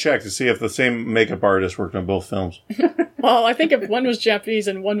that we should check to see if the same makeup artist worked on both films. Well, I think if one was Japanese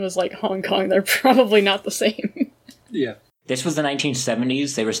and one was, like, Hong Kong, they're probably not the same. Yeah. This was the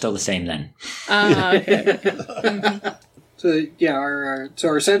 1970s, they were still the same then. Okay. So yeah,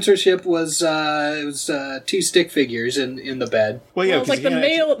 our censorship was 2 stick figures in the bed. Well, yeah, Well, it's like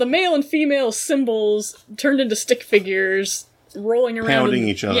the male and female symbols turned into stick figures, rolling around, Pounding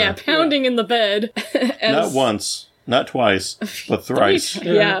each other. Yeah, pounding in the bed. not once, not twice, but thrice.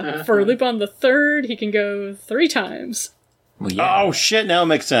 Yeah, for Lupin the Third, he can go 3 times. Well, yeah. Oh shit! Now it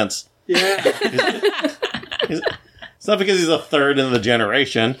makes sense. Yeah. It's not because he's a third in the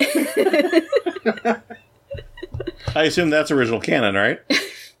generation. I assume that's original canon, right?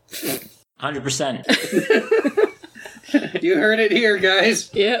 100%. You heard it here, guys.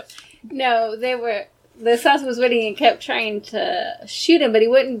 Yep. No, they were the assassin was waiting and kept trying to shoot him, but he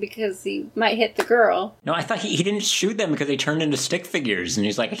wouldn't because he might hit the girl. No, I thought he didn't shoot them because they turned into stick figures, and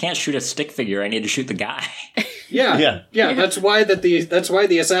he's like, I can't shoot a stick figure. I need to shoot the guy. Yeah. That's why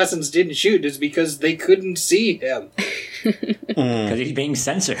the assassins didn't shoot, is because they couldn't see him. Because he's being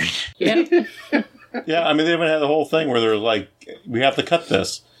censored. Yeah. Yeah, I mean, they even had the whole thing where they're like, we have to cut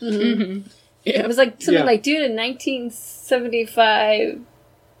this. Mm-hmm. It was like something like, due to 1975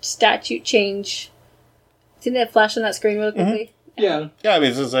 statute change. Didn't it flash on that screen really quickly? Yeah. Yeah, I mean,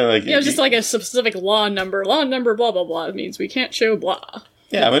 it's just like... Yeah, it was just like a specific law number. Law number blah, blah, blah means we can't show blah.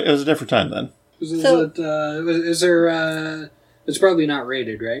 Yeah, but it was a different time then. Is there, it's probably not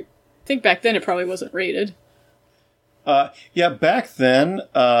rated, right? I think back then it probably wasn't rated. Yeah, back then,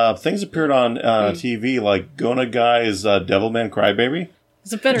 things appeared on TV like Gona Guy's Devilman Crybaby.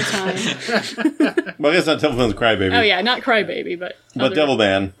 It's a better time. Well, I guess not Devilman's Crybaby. Oh yeah, not Crybaby, but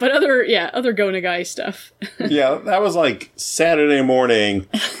Devilman. But other Gona Guy stuff. Yeah, that was like Saturday morning.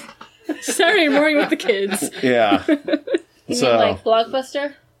 Saturday morning with the kids. Yeah. You mean like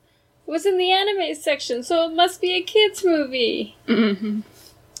Blockbuster? It was in the anime section, so it must be a kids movie. Mm-hmm.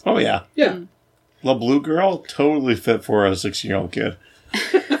 Oh yeah. Yeah. La Blue Girl, totally fit for a 6-year-old kid.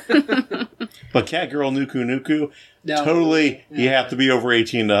 But Cat Girl Nuku Nuku, totally, you have to be over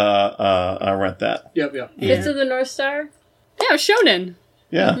 18 to rent that. Yep. Fist of the North Star? Yeah, Shonen.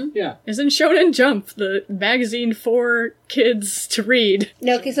 Yeah. Mm-hmm. Yeah. Isn't Shonen Jump the magazine for kids to read?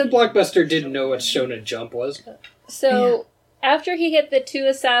 No, okay, so Blockbuster didn't know what Shonen Jump was. So, after he hit the two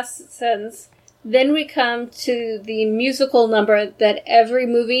assassins, then we come to the musical number that every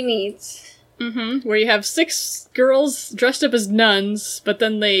movie needs. Mm-hmm. Where you have 6 girls dressed up as nuns, but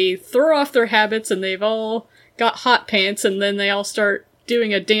then they throw off their habits and they've all got hot pants, and then they all start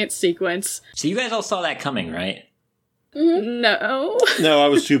doing a dance sequence. So you guys all saw that coming, right? Mm-hmm. No. No, I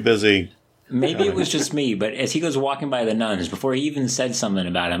was too busy. Maybe it was just me, but as he goes walking by the nuns, before he even said something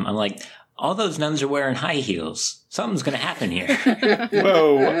about him, I'm like, all those nuns are wearing high heels. Something's going to happen here.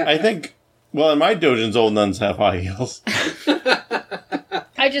 Whoa, I think... Well, in my dojins, old nuns have high heels.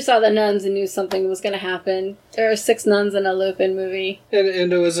 I just saw the nuns and knew something was going to happen. There are 6 nuns in a Lupin movie.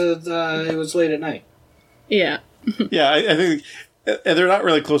 And it was late at night. Yeah. Yeah, I think... And they're not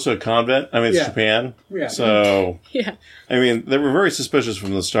really close to a convent. I mean, it's Japan. Yeah. So... Yeah. I mean, they were very suspicious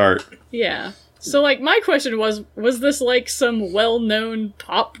from the start. Yeah. So, like, my question was this, like, some well-known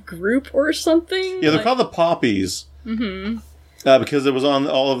pop group or something? Yeah, they're called the Poppies. Mm-hmm. Because it was on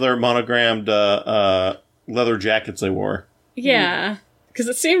all of their monogrammed leather jackets they wore. Yeah. Because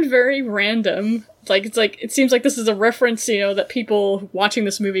it seemed very random. It seems like this is a reference, that people watching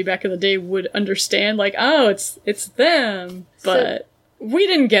this movie back in the day would understand. Like, oh, it's them. But we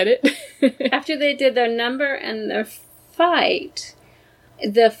didn't get it. After they did their number and their fight,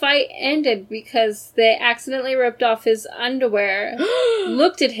 the fight ended because they accidentally ripped off his underwear,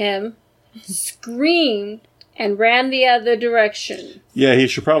 looked at him, screamed, and ran the other direction. Yeah, he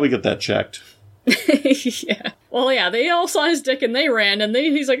should probably get that checked. Yeah. Well, yeah, they all saw his dick and they ran, and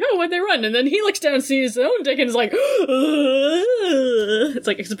he's like, oh, why'd they run? And then he looks down and sees his own dick and is like, it's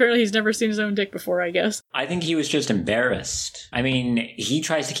like, because apparently he's never seen his own dick before, I guess. I think he was just embarrassed. I mean, he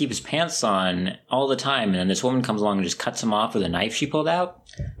tries to keep his pants on all the time, and then this woman comes along and just cuts him off with a knife she pulled out.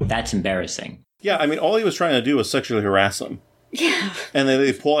 That's embarrassing. Yeah, I mean, all he was trying to do was sexually harass him. Yeah. And then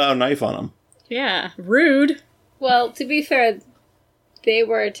they pull out a knife on him. Yeah. Rude. Well, to be fair, they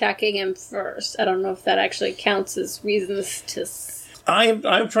were attacking him first. I don't know if that actually counts as reasons to... I'm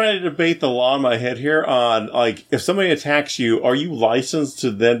trying to debate the law in my head here on, like, if somebody attacks you, are you licensed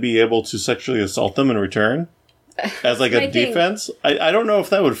to then be able to sexually assault them in return? As, like, a defense? I don't know if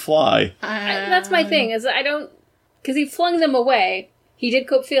that would fly. That's my thing, is I don't... Because he flung them away. He did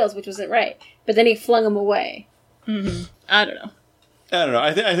Cope Fields, which wasn't right. But then he flung them away. Mm-hmm. I don't know.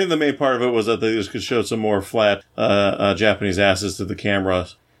 I think the main part of it was that they just could show some more flat Japanese asses to the camera.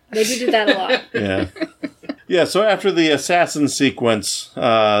 They do that a lot. Yeah. Yeah, so after the assassin sequence,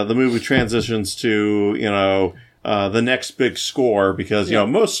 the movie transitions to, the next big score because,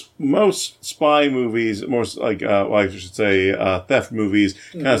 most spy movies, I should say theft movies,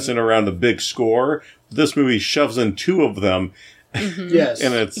 kind of center around the big score. This movie shoves in 2 of them Yes.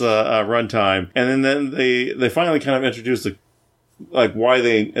 in its runtime. And then they finally kind of introduce why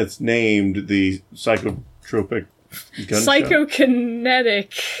it's named the psychotropic gunshot.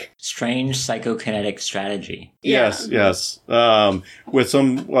 Psychokinetic. Strange psychokinetic strategy. Yes. With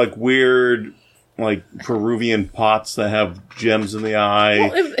some, weird, Peruvian pots that have gems in the eye.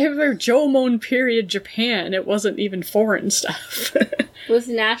 Well, if they're Jomon period Japan, it wasn't even foreign stuff. It was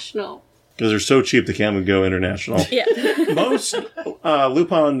national. Because they're so cheap they can't even go international. Yeah. Most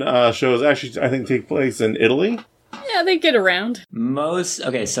Lupin shows actually, I think, take place in Italy. Yeah, they get around.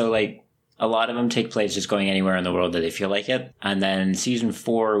 So like a lot of them take place just going anywhere in the world that they feel like it. And then season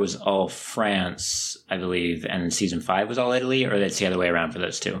 4 was all France, I believe, and season 5 was all Italy, or that's the other way around for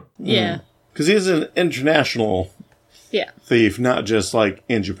those two. Yeah. Because he's an international Yeah. thief, not just like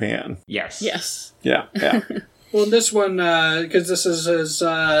in Japan. Yes. Yes. Yeah, yeah. Well, this one, because this is his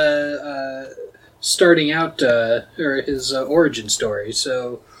starting out, or his origin story,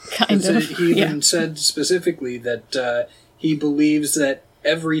 so Kind of. he even Yeah. said specifically that he believes that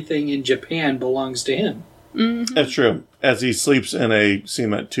everything in Japan belongs to him. That's true. As he sleeps in a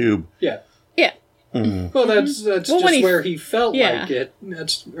cement tube. Yeah. Yeah. Well, that's Well, just when he- where he felt Yeah. like it.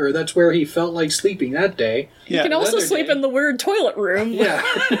 That's where he felt like sleeping that day. He Yeah. can also Another sleep day. in the weird toilet room. Yeah.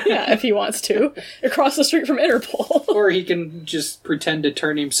 Yeah, if he wants to. Across the street from Interpol. Or he can just pretend to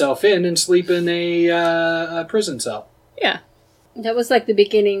turn himself in and sleep in a prison cell. Yeah. That was like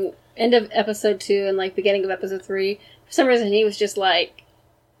the end of episode 2 and like beginning of episode 3. For some reason, he was just like,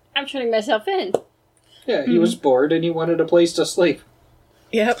 I'm turning myself in. Yeah, he was bored and he wanted a place to sleep.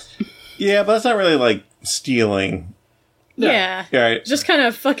 Yep. Yeah, but that's not really like stealing. No. Yeah. Yeah, right. Just kind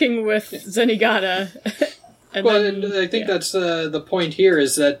of fucking with Zenigata. And Well, then- and I think yeah. that's the point here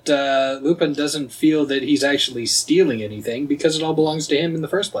is that Lupin doesn't feel that he's actually stealing anything because it all belongs to him in the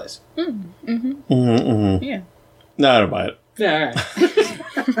first place. Yeah. No, I don't buy it. Yeah,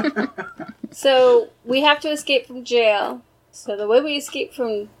 all right. So we have to escape from jail. So the way we escape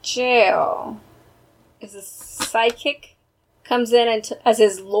from jail is a sidekick comes in and as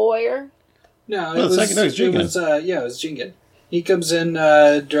his lawyer. No, No, it was Jingen. it was Jingen. He comes in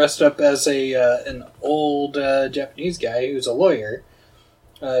dressed up as an old Japanese guy who's a lawyer.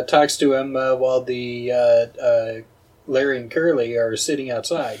 Talks to him while the Larry and Curly are sitting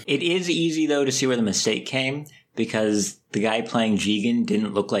outside. It is easy, though, to see where the mistake came, because the guy playing Jigen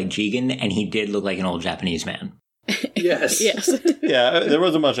didn't look like Jigen, and he did look like an old Japanese man. Yes. Yes. Yeah, there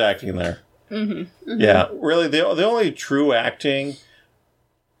wasn't much acting there. Mm-hmm. Yeah, really, the only true acting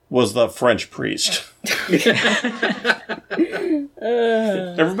was the French priest.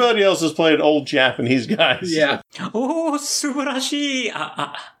 Everybody else has played old Japanese guys. Yeah. Oh, subarashi!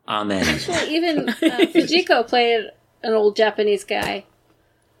 Amen. Well, even Fujiko played an old Japanese guy.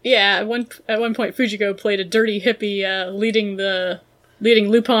 Yeah, at one point Fujiko played a dirty hippie leading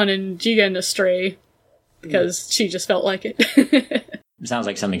Lupin and Jigen astray because she just felt like it. Sounds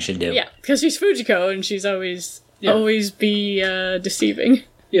like something she'd do. Yeah, because she's Fujiko and she's always be deceiving.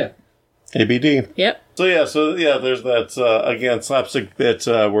 Yeah. ABD. Yep. So there's that again slapstick bit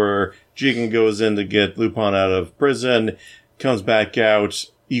where Jigen goes in to get Lupin out of prison, comes back out.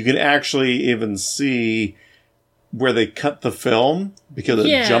 You can actually even see where they cut the film because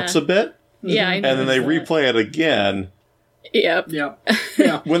it jumps a bit, Yeah, I and then they noticed replay it again. that. Yep. Yeah.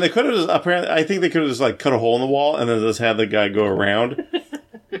 Yeah. When they could have apparently, I think they could have just like cut a hole in the wall and then just had the guy go around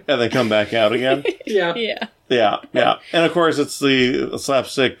and then come back out again. Yeah. Yeah. Yeah. And of course, it's the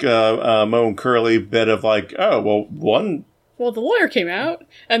slapstick Mo and Curly bit of like, oh, well, one. Well, the lawyer came out,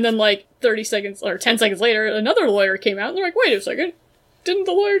 and then like 30 seconds or 10 seconds later, another lawyer came out, and they're like, wait a second, didn't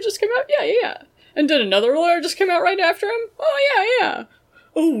the lawyer just come out? Yeah. And did another lawyer just come out right after him? Oh, yeah.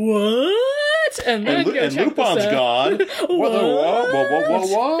 Oh, what? And then go And check Lupin's this out. gone.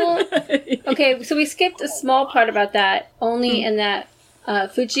 What? Okay, so we skipped a small part about that, only in that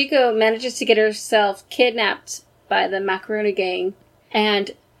Fujiko manages to get herself kidnapped by the Macaroni gang.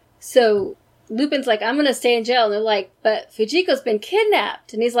 And so Lupin's like, I'm going to stay in jail. And they're like, but Fujiko's been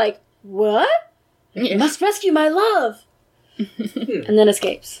kidnapped. And he's like, what? Yeah. Must rescue my love. And then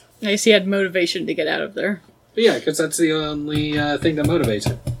escapes. Nice, he had motivation to get out of there. But yeah, because that's the only thing that motivates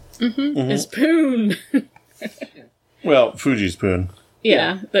him. His poon. Well, Fuji's Spoon.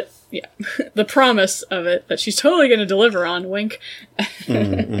 Yeah. The promise of it that she's totally going to deliver on, wink.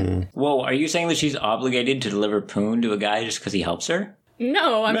 Whoa, are you saying that she's obligated to deliver poon to a guy just because he helps her?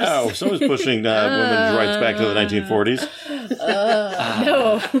 No, I'm No, just... someone's pushing women's rights back to the 1940s.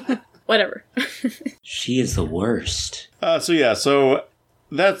 No. Whatever. She is the worst. So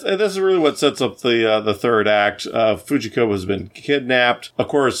this is really what sets up the third act. Fujiko has been kidnapped. Of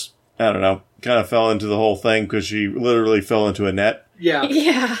course, I don't know, kind of fell into the whole thing because she literally fell into a net Yeah.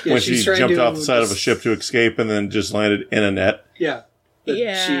 Yeah. Yeah, when she she's trying jumped to off the side of a just- ship to escape and then just landed in a net. Yeah. That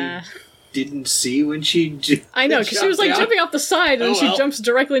Yeah. She didn't see when she. I know, because she was like jumped out. jumping off the side and Oh, she well. jumps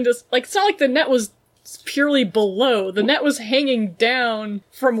directly into... Like, it's not like the net was purely below. The net was hanging down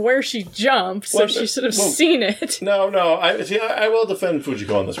from where she jumped, so Well, she should have well- seen it. No, I will defend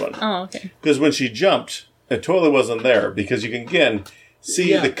Fujiko on this one. Oh, okay. Because when she jumped, it totally wasn't there. Because you can, again,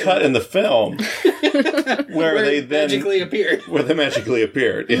 see the cut in the film where they then magically appeared. Where they magically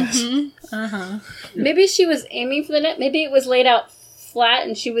appeared, yes. Maybe she was aiming for the net. Maybe it was laid out flat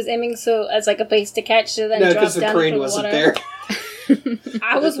and she was aiming so as like a base to catch, so then No, drop because the down crane to the wasn't water. there.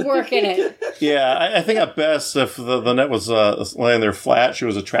 I was working it. Yeah, I think at best, if the net was laying there flat, she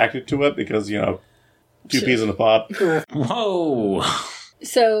was attracted to it because, two peas in a pod. Whoa!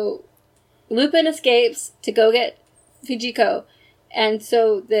 So Lupin escapes to go get Fujiko, and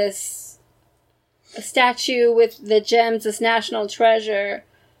so this statue with the gems, this national treasure,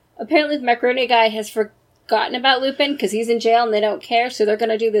 apparently the macaroni guy has forgotten about Lupin because he's in jail and they don't care, so they're going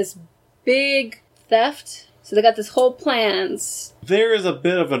to do this big theft. So they got this whole plans. There is a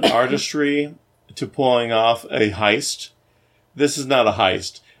bit of an artistry to pulling off a heist. This is not a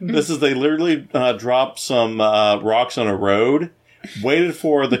heist. This is they literally dropped some rocks on a road, waited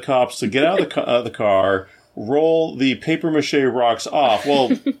for the cops to get out of the car, roll the papier-mâché rocks off,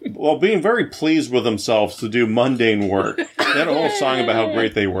 while being very pleased with themselves to do mundane work. They had a whole song about how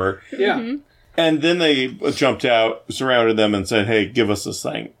great they were. Yeah. And then they jumped out, surrounded them, and said, "Hey, give us this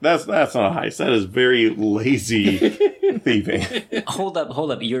thing." That's not a heist. That is very lazy thieving. Hold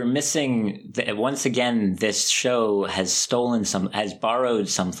up. You're missing, once again, this show has borrowed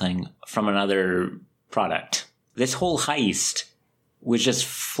something from another product. This whole heist was just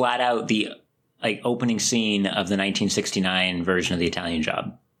flat out the opening scene of the 1969 version of The Italian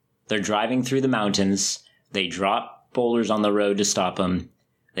Job. They're driving through the mountains. They drop boulders on the road to stop them.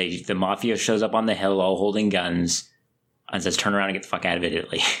 The mafia shows up on the hill all holding guns and says, "Turn around and get the fuck out of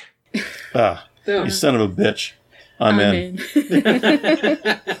Italy." You son of a bitch. I'm in.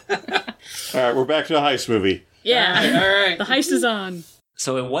 All right, we're back to the heist movie. Yeah. All right. The heist is on.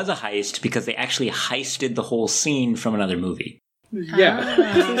 So it was a heist because they actually heisted the whole scene from another movie.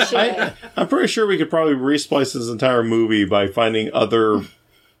 Yeah. I'm pretty sure we could probably resplice this entire movie by finding other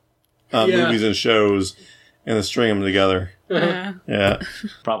movies and shows and then string them together. Yeah.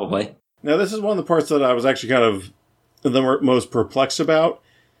 Probably. Now, this is one of the parts that I was actually kind of the most perplexed about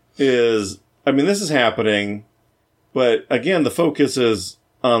is, this is happening, but again, the focus is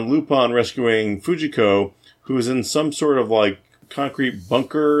on Lupin rescuing Fujiko, who is in some sort of concrete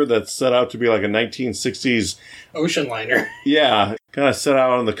bunker that's set out to be like a 1960s Ocean liner. Yeah, kind of set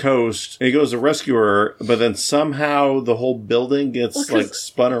out on the coast. And he goes to rescue her, but then somehow the whole building gets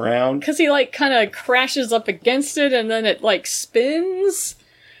spun around. Because he kind of crashes up against it and then it spins.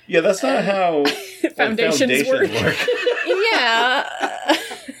 Yeah, that's not how foundations work. Yeah.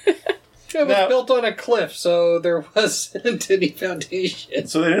 It was built on a cliff, so there wasn't any foundation.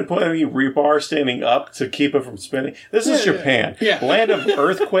 So they didn't put any rebar standing up to keep it from spinning. This is Japan. Yeah. Land of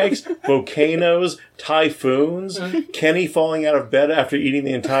earthquakes, volcanoes, typhoons, Kenny falling out of bed after eating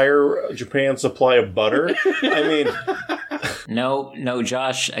the entire Japan supply of butter. No,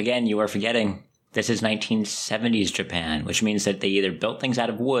 Josh, again, you are forgetting. This is 1970s Japan, which means that they either built things out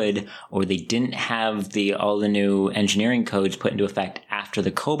of wood or they didn't have all the new engineering codes put into effect after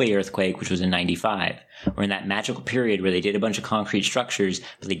the Kobe earthquake, which was in 95. Or in that magical period where they did a bunch of concrete structures,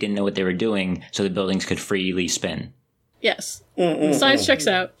 but they didn't know what they were doing, so the buildings could freely spin. Yes. Science checks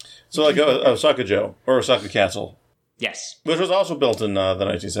out. So like Osaka-jo, or Osaka Castle. Yes. Which was also built in the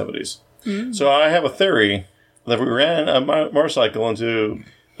 1970s. Mm-hmm. So I have a theory that if we ran a motorcycle into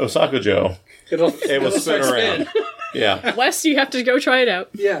Osaka-jo, it will spin around. Yeah. Wes, you have to go try it out.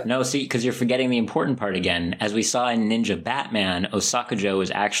 Yeah. No, see, because you're forgetting the important part again. As we saw in Ninja Batman, Osaka-jo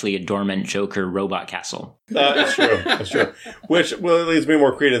is actually a dormant Joker robot castle. That's true. That's true. Which leads me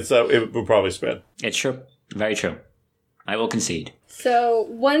more credence that it would probably spin. It's true. Very true. I will concede. So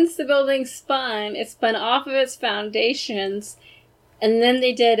once the building spun, it spun off of its foundations, and then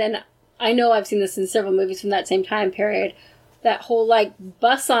they did, and I know I've seen this in several movies from that same time period, that whole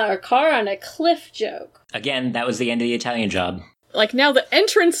bus on or car on a cliff joke. Again, that was the end of The Italian Job. Now the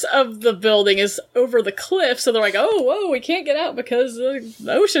entrance of the building is over the cliff, so they're oh, whoa, we can't get out because the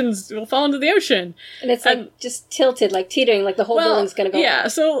oceans will fall into the ocean. And it's just tilted, teetering, the whole building's gonna go. Yeah,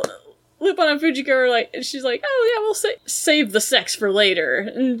 so Lupin and Fujiko are she's oh yeah, we'll save the sex for later.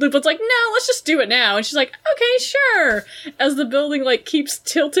 And Lupin's no, let's just do it now. And she's okay, sure. As the building keeps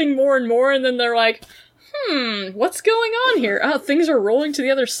tilting more and more, and then they're what's going on here? Oh, things are rolling to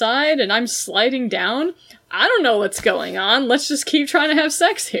the other side and I'm sliding down. I don't know what's going on. Let's just keep trying to have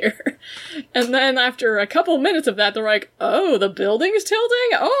sex here. And then after a couple minutes of that, they're oh, the building's tilting?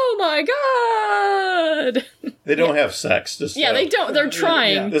 Oh my god! They don't have sex. They don't. They're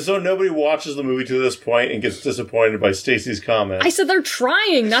trying. So nobody watches the movie to this point and gets disappointed by Stacy's comment. I said they're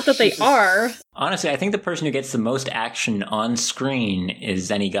trying, not that they are. Honestly, I think the person who gets the most action on screen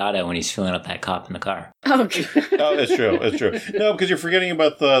is Zenigata when he's filling up that cop in the car. Oh, God. Oh, it's true. It's true. No, because you're forgetting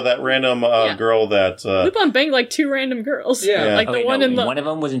about that random girl that... Lupin banged like 2 random girls. Yeah. Like the one in the... One of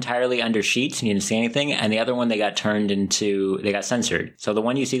them was entirely under sheets and you didn't see anything, and the other one they got censored. So the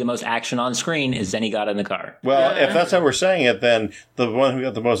one you see the most action on screen is Zenigata in the car. Well, if that's how we're saying it, then the one who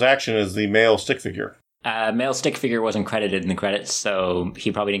got the most action is the male stick figure. Male stick figure wasn't credited in the credits, so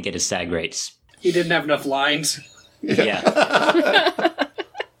he probably didn't get his SAG rates. He didn't have enough lines. Yeah.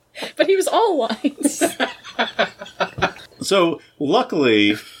 But he was all lines. So,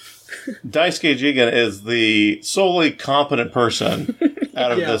 luckily, Daisuke Jigen is the solely competent person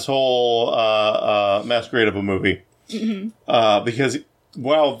out of this whole masquerade of a movie. Mm-hmm. Because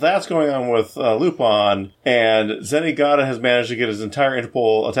while that's going on with Lupin, and Zenigata has managed to get his entire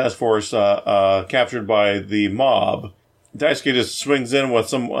Interpol task force captured by the mob, Daisuke just swings in with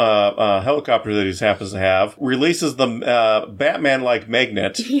some helicopter that he happens to have, releases the Batman-like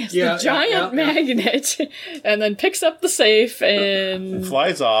magnet. Yes, the giant magnet. And then picks up the safe and...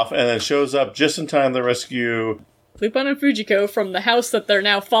 flies off, and then shows up just in time to rescue... Lupin and Fujiko from the house that they're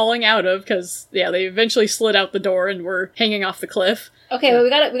now falling out of, because, they eventually slid out the door and were hanging off the cliff. Okay, but we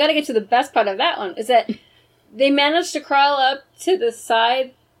gotta get to the best part of that one, is that they managed to crawl up to the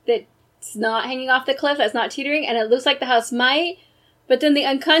side that's not hanging off the cliff, that's not teetering, and it looks like the house might, but then the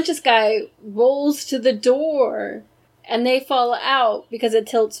unconscious guy rolls to the door, and they fall out because it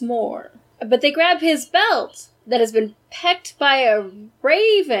tilts more. But they grab his belt that has been pecked by a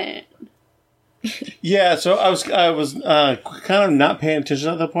raven. Yeah, so I was kind of not paying attention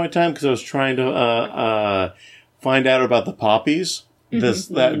at that point in time because I was trying to find out about the poppies.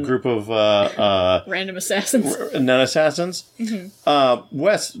 That group of random assassins, non-assassins. Mm-hmm.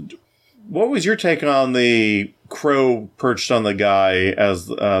 Wes, what was your take on the crow perched on the guy as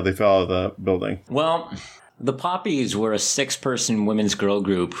they fell out of the building? Well, the Poppies were a 6-person women's girl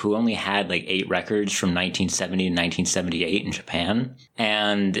group who only had like 8 records from 1970 to 1978 in Japan,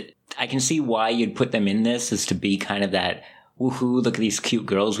 and I can see why you'd put them in this, is to be kind of that, woohoo, look at these cute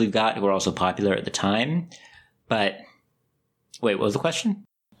girls we've got who were also popular at the time. But, wait, what was the question?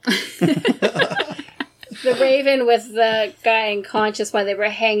 The raven with the guy unconscious while they were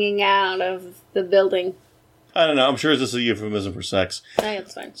hanging out of the building. I don't know, I'm sure this is a euphemism for sex.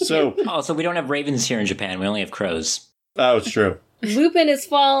 That's fine. So, also, we don't have ravens here in Japan, we only have crows. Oh, it's true. Lupin is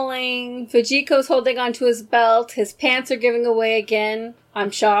falling, Fujiko's holding onto his belt, his pants are giving away again. I'm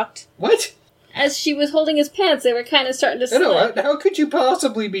shocked. What? As she was holding his pants, they were kind of starting to slip. No, how could you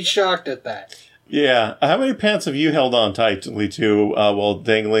possibly be shocked at that? Yeah. How many pants have you held on tightly to while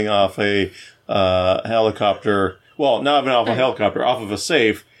dangling off a helicopter? Well, not even off a helicopter, off of a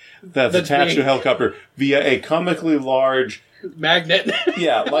safe that's attached to a helicopter via a comically large... magnet.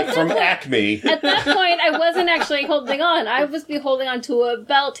 Yeah, like from Acme. At that point, I wasn't actually holding on. I was holding on to a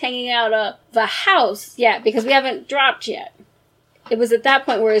belt hanging out of the house yet, because we haven't dropped yet. It was at that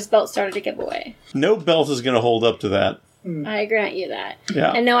point where his belt started to give away. No belt is going to hold up to that. I grant you that.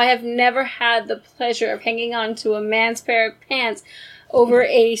 Yeah. And no, I have never had the pleasure of hanging on to a man's pair of pants over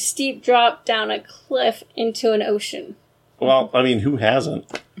a steep drop down a cliff into an ocean. Well, I mean, who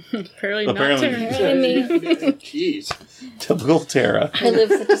hasn't? Apparently not. I mean, Jeez. Typical Tara. I live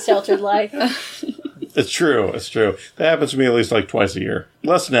such a sheltered life. It's true. It's true. That happens to me at least like twice a year.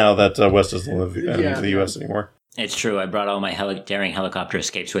 Less now that Wes doesn't live in the U.S. anymore. It's true. I brought all my daring helicopter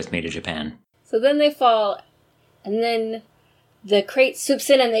escapes with me to Japan. So then they fall, and then the crate swoops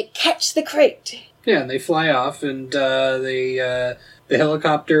in and they catch the crate. Yeah, and they fly off, and the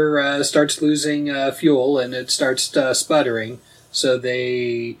helicopter starts losing fuel, and it starts sputtering. So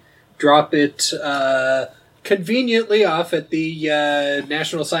they drop it conveniently off at the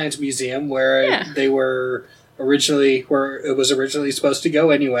National Science Museum, where they were where it was originally supposed to go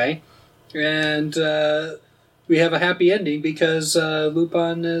anyway. And we have a happy ending because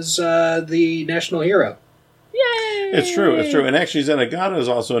Lupin is the national hero. Yay! It's true. It's true. And actually, Zenigata is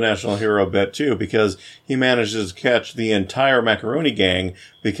also a national hero bit, too, because he manages to catch the entire Macaroni gang,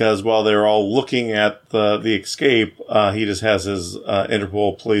 because while they're all looking at the escape, he just has his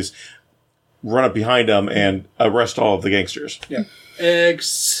Interpol police run up behind him and arrest all of the gangsters. Yeah.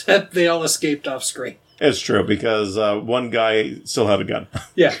 Except they all escaped off screen. It's true, because one guy still had a gun.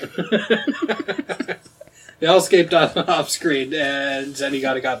 Yeah. They all escaped off screen, and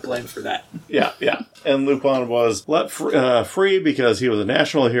Zenigata got blamed for that. Yeah, yeah. And Lupin was let free because he was a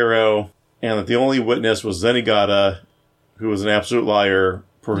national hero, and that the only witness was Zenigata, who was an absolute liar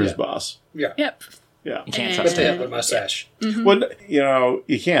for his boss. Yeah. Yep. Yeah. You can't But trust they him. have a mustache. Well,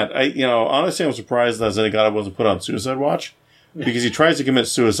 you can't. Honestly, I'm surprised that Zenigata wasn't put on suicide watch, because he tries to commit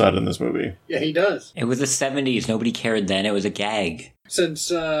suicide in this movie. Yeah, he does. It was the 70s. Nobody cared then. It was a gag. Since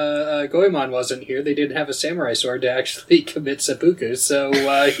Goemon wasn't here, they didn't have a samurai sword to actually commit seppuku, so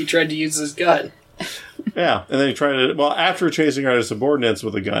he tried to use his gun. Yeah, and then he tried to, well, after chasing out his subordinates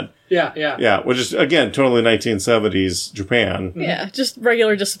with a gun. Yeah. Yeah, which is, again, totally 1970s Japan. Yeah, just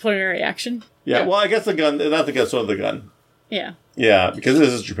regular disciplinary action. Yeah, well, I guess the gun, not the gun, sort of the gun. Yeah. Yeah, because this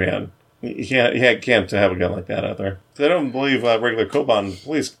is Japan. You can't have a gun like that out there. They don't believe regular Koban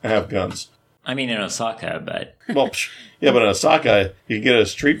police have guns. I mean, in Osaka, but... Well, yeah, but in Osaka, you can get a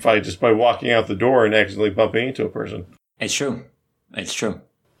street fight just by walking out the door and accidentally bumping into a person. It's true. It's true.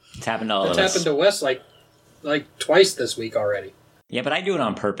 It's happened to all It's of us. happened to Wes like twice this week already. Yeah, but I do it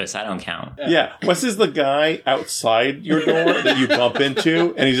on purpose. I don't count. Yeah, Wes is the guy outside your door that you bump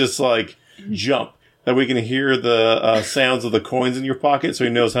into, and he's just like, jump. That we can hear the sounds of the coins in your pocket, so he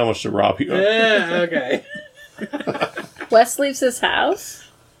knows how much to rob you. Yeah, okay. Wes leaves his house.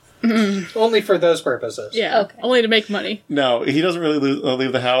 Only for those purposes. Yeah. Okay. Only to make money. No, he doesn't really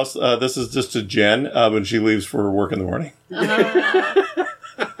leave the house. This is just to Jen when she leaves for work in the morning.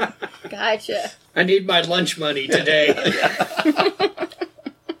 Gotcha. I need my lunch money today.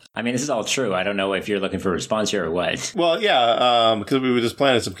 I mean, this is all true. I don't know if you're looking for a response here or what. Well, yeah, because we were just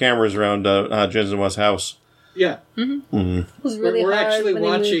planting some cameras around Jen's and Wes' house. Yeah. It was really We're hard actually when he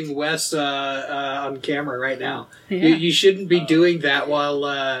moved. watching Wes on camera right now. Yeah. You shouldn't be doing that while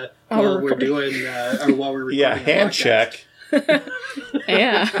we're we're doing or while we're recording. Yeah, a hand podcast. check.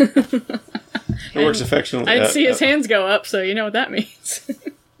 Yeah. It works affectionately. I didn't see his hands go up, so you know what that means.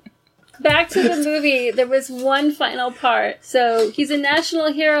 Back to the movie, there was one final part. So he's a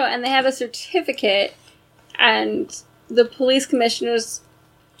national hero and they have a certificate, and the police commissioner's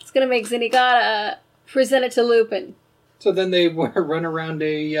going to make Zenigata present it to Lupin. So then they run around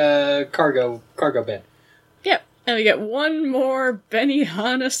a cargo bin. Yep. And we get one more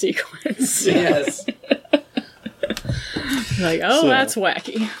Benihana sequence. Yes. Like, oh, So- that's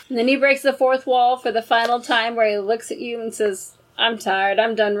wacky. And then he breaks the fourth wall for the final time, where he looks at you and says, "I'm tired,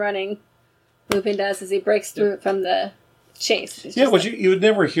 I'm done running." Lupin does as he breaks through it from the chase. He's Yeah, just but like, you would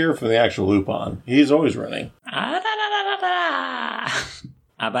never hear from the actual Lupin. He's always running.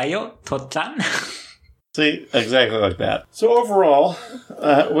 Abayo, Totan. See, exactly like that. So overall,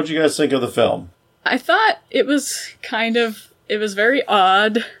 what do you guys think of the film? I thought it was very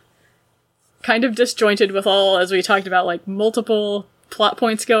odd, kind of disjointed with all, as we talked about, like multiple plot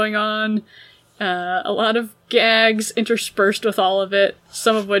points going on, a lot of gags interspersed with all of it,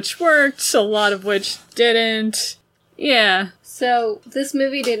 some of which worked, a lot of which didn't. Yeah. So, this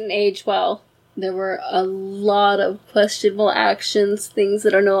movie didn't age well. There were a lot of questionable actions, things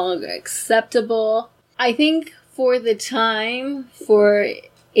that are no longer acceptable. I think for the time, for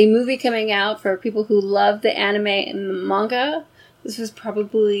a movie coming out for people who love the anime and the manga, this was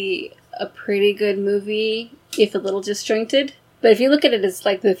probably a pretty good movie, if a little disjointed. But if you look at it as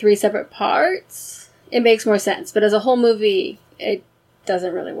like the three separate parts, it makes more sense. But as a whole movie, it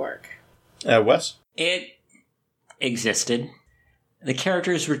doesn't really work. Wes? It existed. The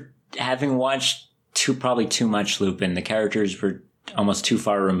characters were, having watched probably too much Lupin, the characters were almost too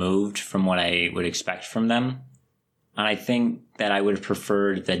far removed from what I would expect from them. And I think that I would have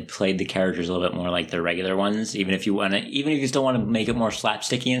preferred that played the characters a little bit more like the regular ones, even if you still want to make it more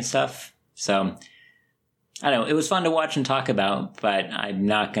slapsticky and stuff. So, I don't know, it was fun to watch and talk about, but I'm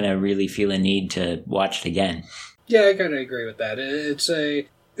not going to really feel a need to watch it again. Yeah, I kind of agree with that. It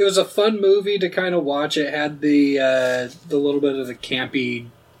was a fun movie to kind of watch. It had the little bit of the campy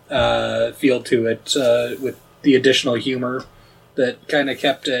feel to it with the additional humor that kind of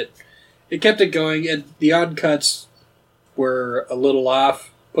kept it going. And the odd cuts were a little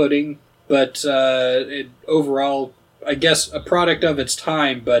off-putting, but overall, I guess a product of its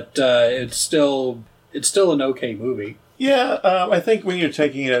time. But it's still an okay movie. Yeah, I think when you're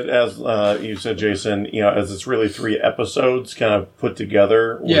taking it as you said, Jason, as it's really 3 episodes kind of put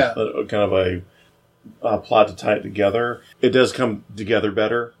together with kind of a plot to tie it together, it does come together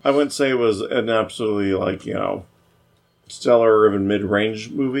better. I wouldn't say it was an absolutely stellar or even mid-range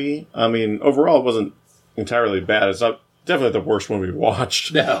movie. I mean, overall, it wasn't entirely bad. It's not definitely the worst one we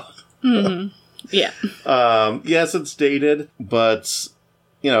watched. No. Mm-hmm. Yeah. Yes, it's dated, but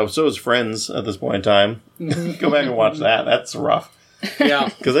so is Friends at this point in time. Go back and watch that. That's rough. Yeah.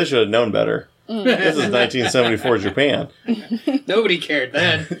 Because they should have known better. This is 1974 Japan. Nobody cared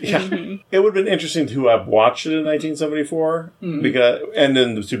then. Yeah. It would have been interesting to have watched it in 1974 and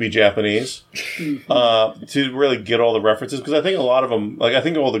then to be Japanese to really get all the references. Because I think a lot of them, I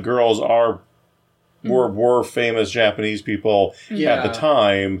think all the girls were famous Japanese people at the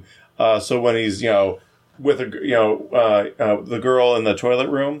time. So when he's, with the girl in the toilet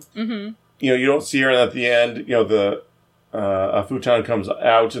room. Mm-hmm. You don't see her, and at the end, a futon comes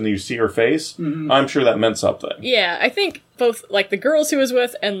out and you see her face. Mm-hmm. I'm sure that meant something. Yeah, I think both the girls he was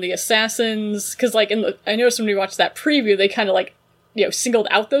with and the assassins, because I noticed when we watched that preview, they kind of singled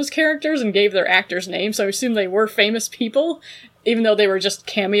out those characters and gave their actors names. So I assume they were famous people, even though they were just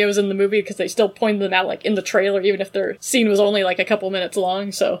cameos in the movie, because they still pointed them out in the trailer, even if their scene was only a couple minutes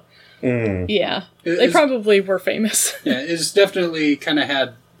long. So yeah, they probably were famous. Yeah, it's definitely kind of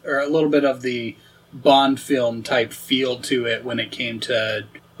had a little bit of the Bond film type feel to it when it came to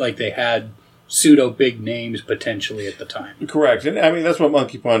they had pseudo big names potentially at the time. Correct, and I mean that's what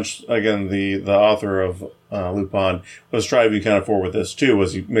Monkey Punch, again, the author of Lupin, was trying to be kind of for with this too,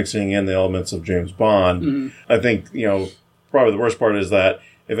 was he mixing in the elements of James Bond. Mm-hmm. I think probably the worst part is that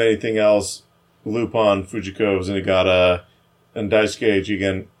if anything else, Lupin, Fujiko, Zenigata, and Daisuke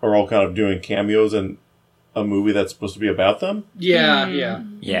Jigen are all kind of doing cameos in a movie that's supposed to be about them. Yeah.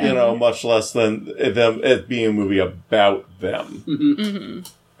 Much less than it being a movie about them. Mm-hmm. Mm-hmm.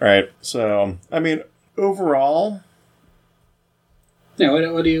 Right. So, I mean, overall. Yeah.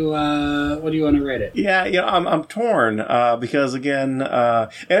 What do you want to rate it? Yeah. I'm torn because again, and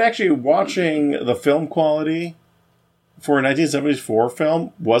actually watching the film quality for a 1974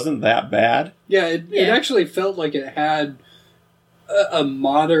 film wasn't that bad. Yeah. It actually felt like it had a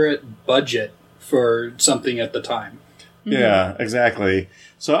moderate budget for something at the time. Yeah, exactly.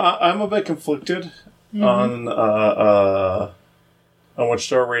 So I'm a bit conflicted on which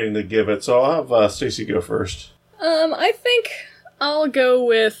star rating to give it. So I'll have Stacey go first. I think I'll go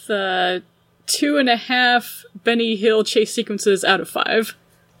with 2.5 Benny Hill chase sequences out of 5.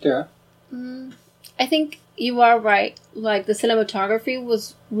 Yeah. I think you are right. The cinematography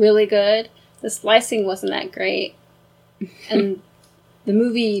was really good. The slicing wasn't that great. And the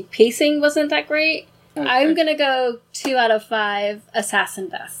movie pacing wasn't that great. Okay. I'm gonna go 2 out of 5 assassin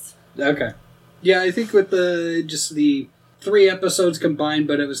deaths. Okay. Yeah, I think with the 3 episodes combined,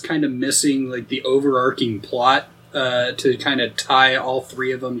 but it was kind of missing the overarching plot to kind of tie all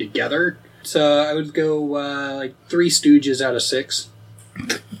 3 of them together. So I would go 3 Stooges out of 6.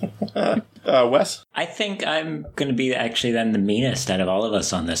 Wes? I think I'm going to be actually then the meanest out of all of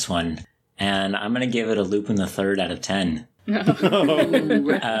us on this one. And I'm going to give it a Lupin the Third out of 10.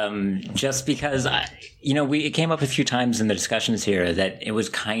 Just because it came up a few times in the discussions here that it was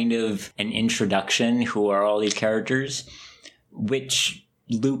kind of an introduction. Who are all these characters? Which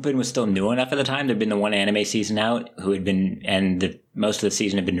Lupin was still new enough at the time. There'd been the one anime season out, most of the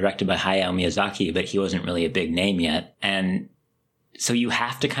season had been directed by Hayao Miyazaki, but he wasn't really a big name yet. And so you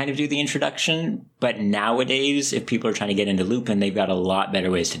have to kind of do the introduction, but nowadays, if people are trying to get into Lupin, they've got a lot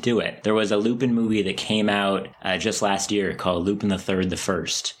better ways to do it. There was a Lupin movie that came out just last year called Lupin the Third, the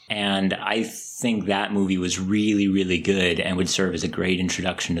First, and I think that movie was really, really good and would serve as a great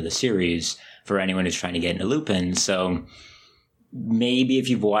introduction to the series for anyone who's trying to get into Lupin. So maybe if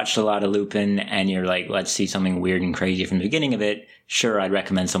you've watched a lot of Lupin and you're like, let's see something weird and crazy from the beginning of it, sure, I'd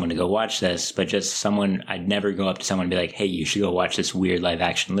recommend someone to go watch this, but I'd never go up to someone and be like, hey, you should go watch this weird live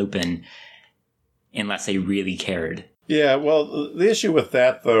action Lupin, unless they really cared. Yeah, well, the issue with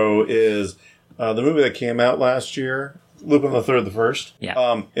that, though, is the movie that came out last year, Lupin the Third, the First,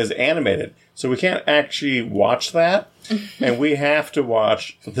 is animated. So we can't actually watch that, and we have to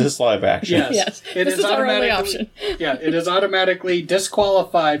watch this live action. Yes. This is our only option. Yeah, it is automatically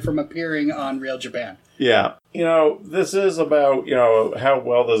disqualified from appearing on Real Japan. Yeah. This is about, how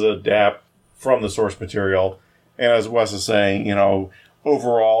well does it adapt from the source material. And as Wes is saying,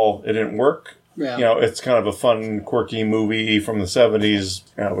 overall, it didn't work. Yeah. It's kind of a fun, quirky movie from the 70s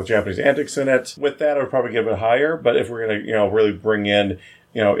with Japanese antics in it. With that, I would probably give it higher. But if we're going to, really bring in,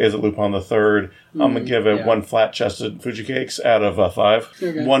 is it Lupin the Third? I'm going to give it 1 flat-chested Fuji Cakes out of 5.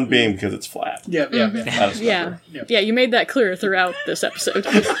 Okay. 1 being because it's flat. Yeah, you made that clear throughout this episode.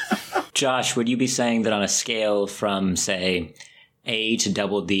 Josh, would you be saying that on a scale from, say, A to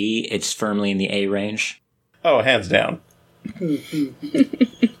double D, it's firmly in the A range? Oh, hands down.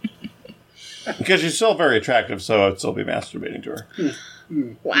 Because she's still very attractive, so I'd still be masturbating to her.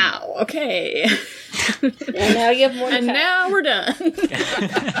 Wow, okay. And now you have more to And cut. now we're done.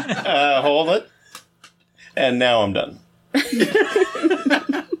 Hold it. And now I'm done.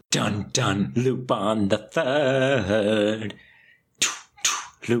 Dun dun, Lupin the Third.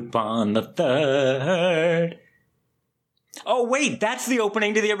 Lupin the Third. Oh wait, that's the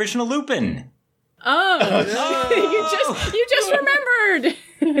opening to the original Lupin. Oh, you just remembered.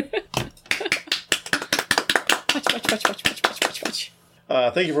 Watch.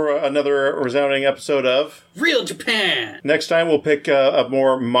 Thank you for another resounding episode of Real Japan. Next time we'll pick a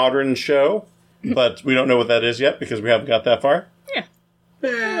more modern show. but we don't know what that is yet because we haven't got that far. Yeah.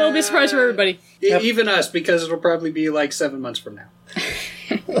 It'll be a surprise for everybody. Even us, because it'll probably be like 7 months from now.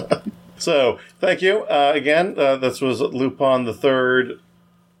 So, thank you. Again, this was Lupin the Third.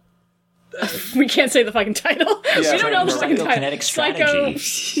 We can't say the fucking title. Yeah, We don't know the fucking title. Psychokinetic strategy.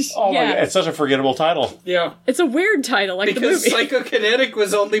 Psycho. Oh my Yeah. god, it's such a forgettable title. Yeah. It's a weird title, like Because the movie. psychokinetic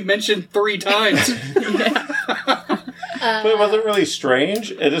was only mentioned 3 times. But it wasn't really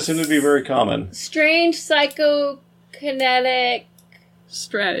strange. It just seemed to be very common. Strange psychokinetic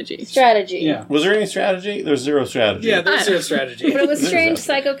Strategy. strategy. Yeah. Was there any strategy? There's zero strategy. Yeah, there's a strategy. But it was There's strange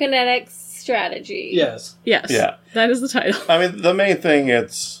that. psychokinetic strategy. Yes. Yes. Yeah. That is the title. I mean, the main thing,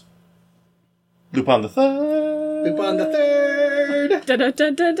 it's Lupin the Third. Lupin the Third. Da, da, da,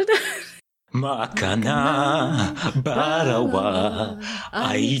 da, da, da. 真っ赤なバラは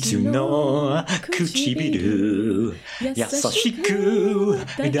あいつの唇優しく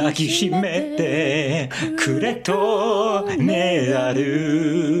抱きしめてくれとね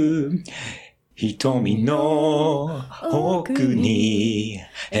る瞳の奥に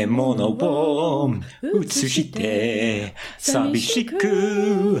獲物を映して寂し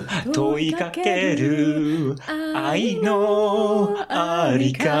く問いかける愛のあ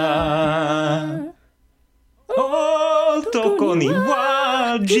りか男に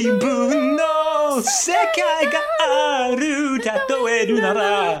は自分の世界がある例えるな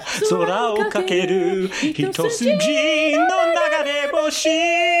ら空をかける一筋の流れ星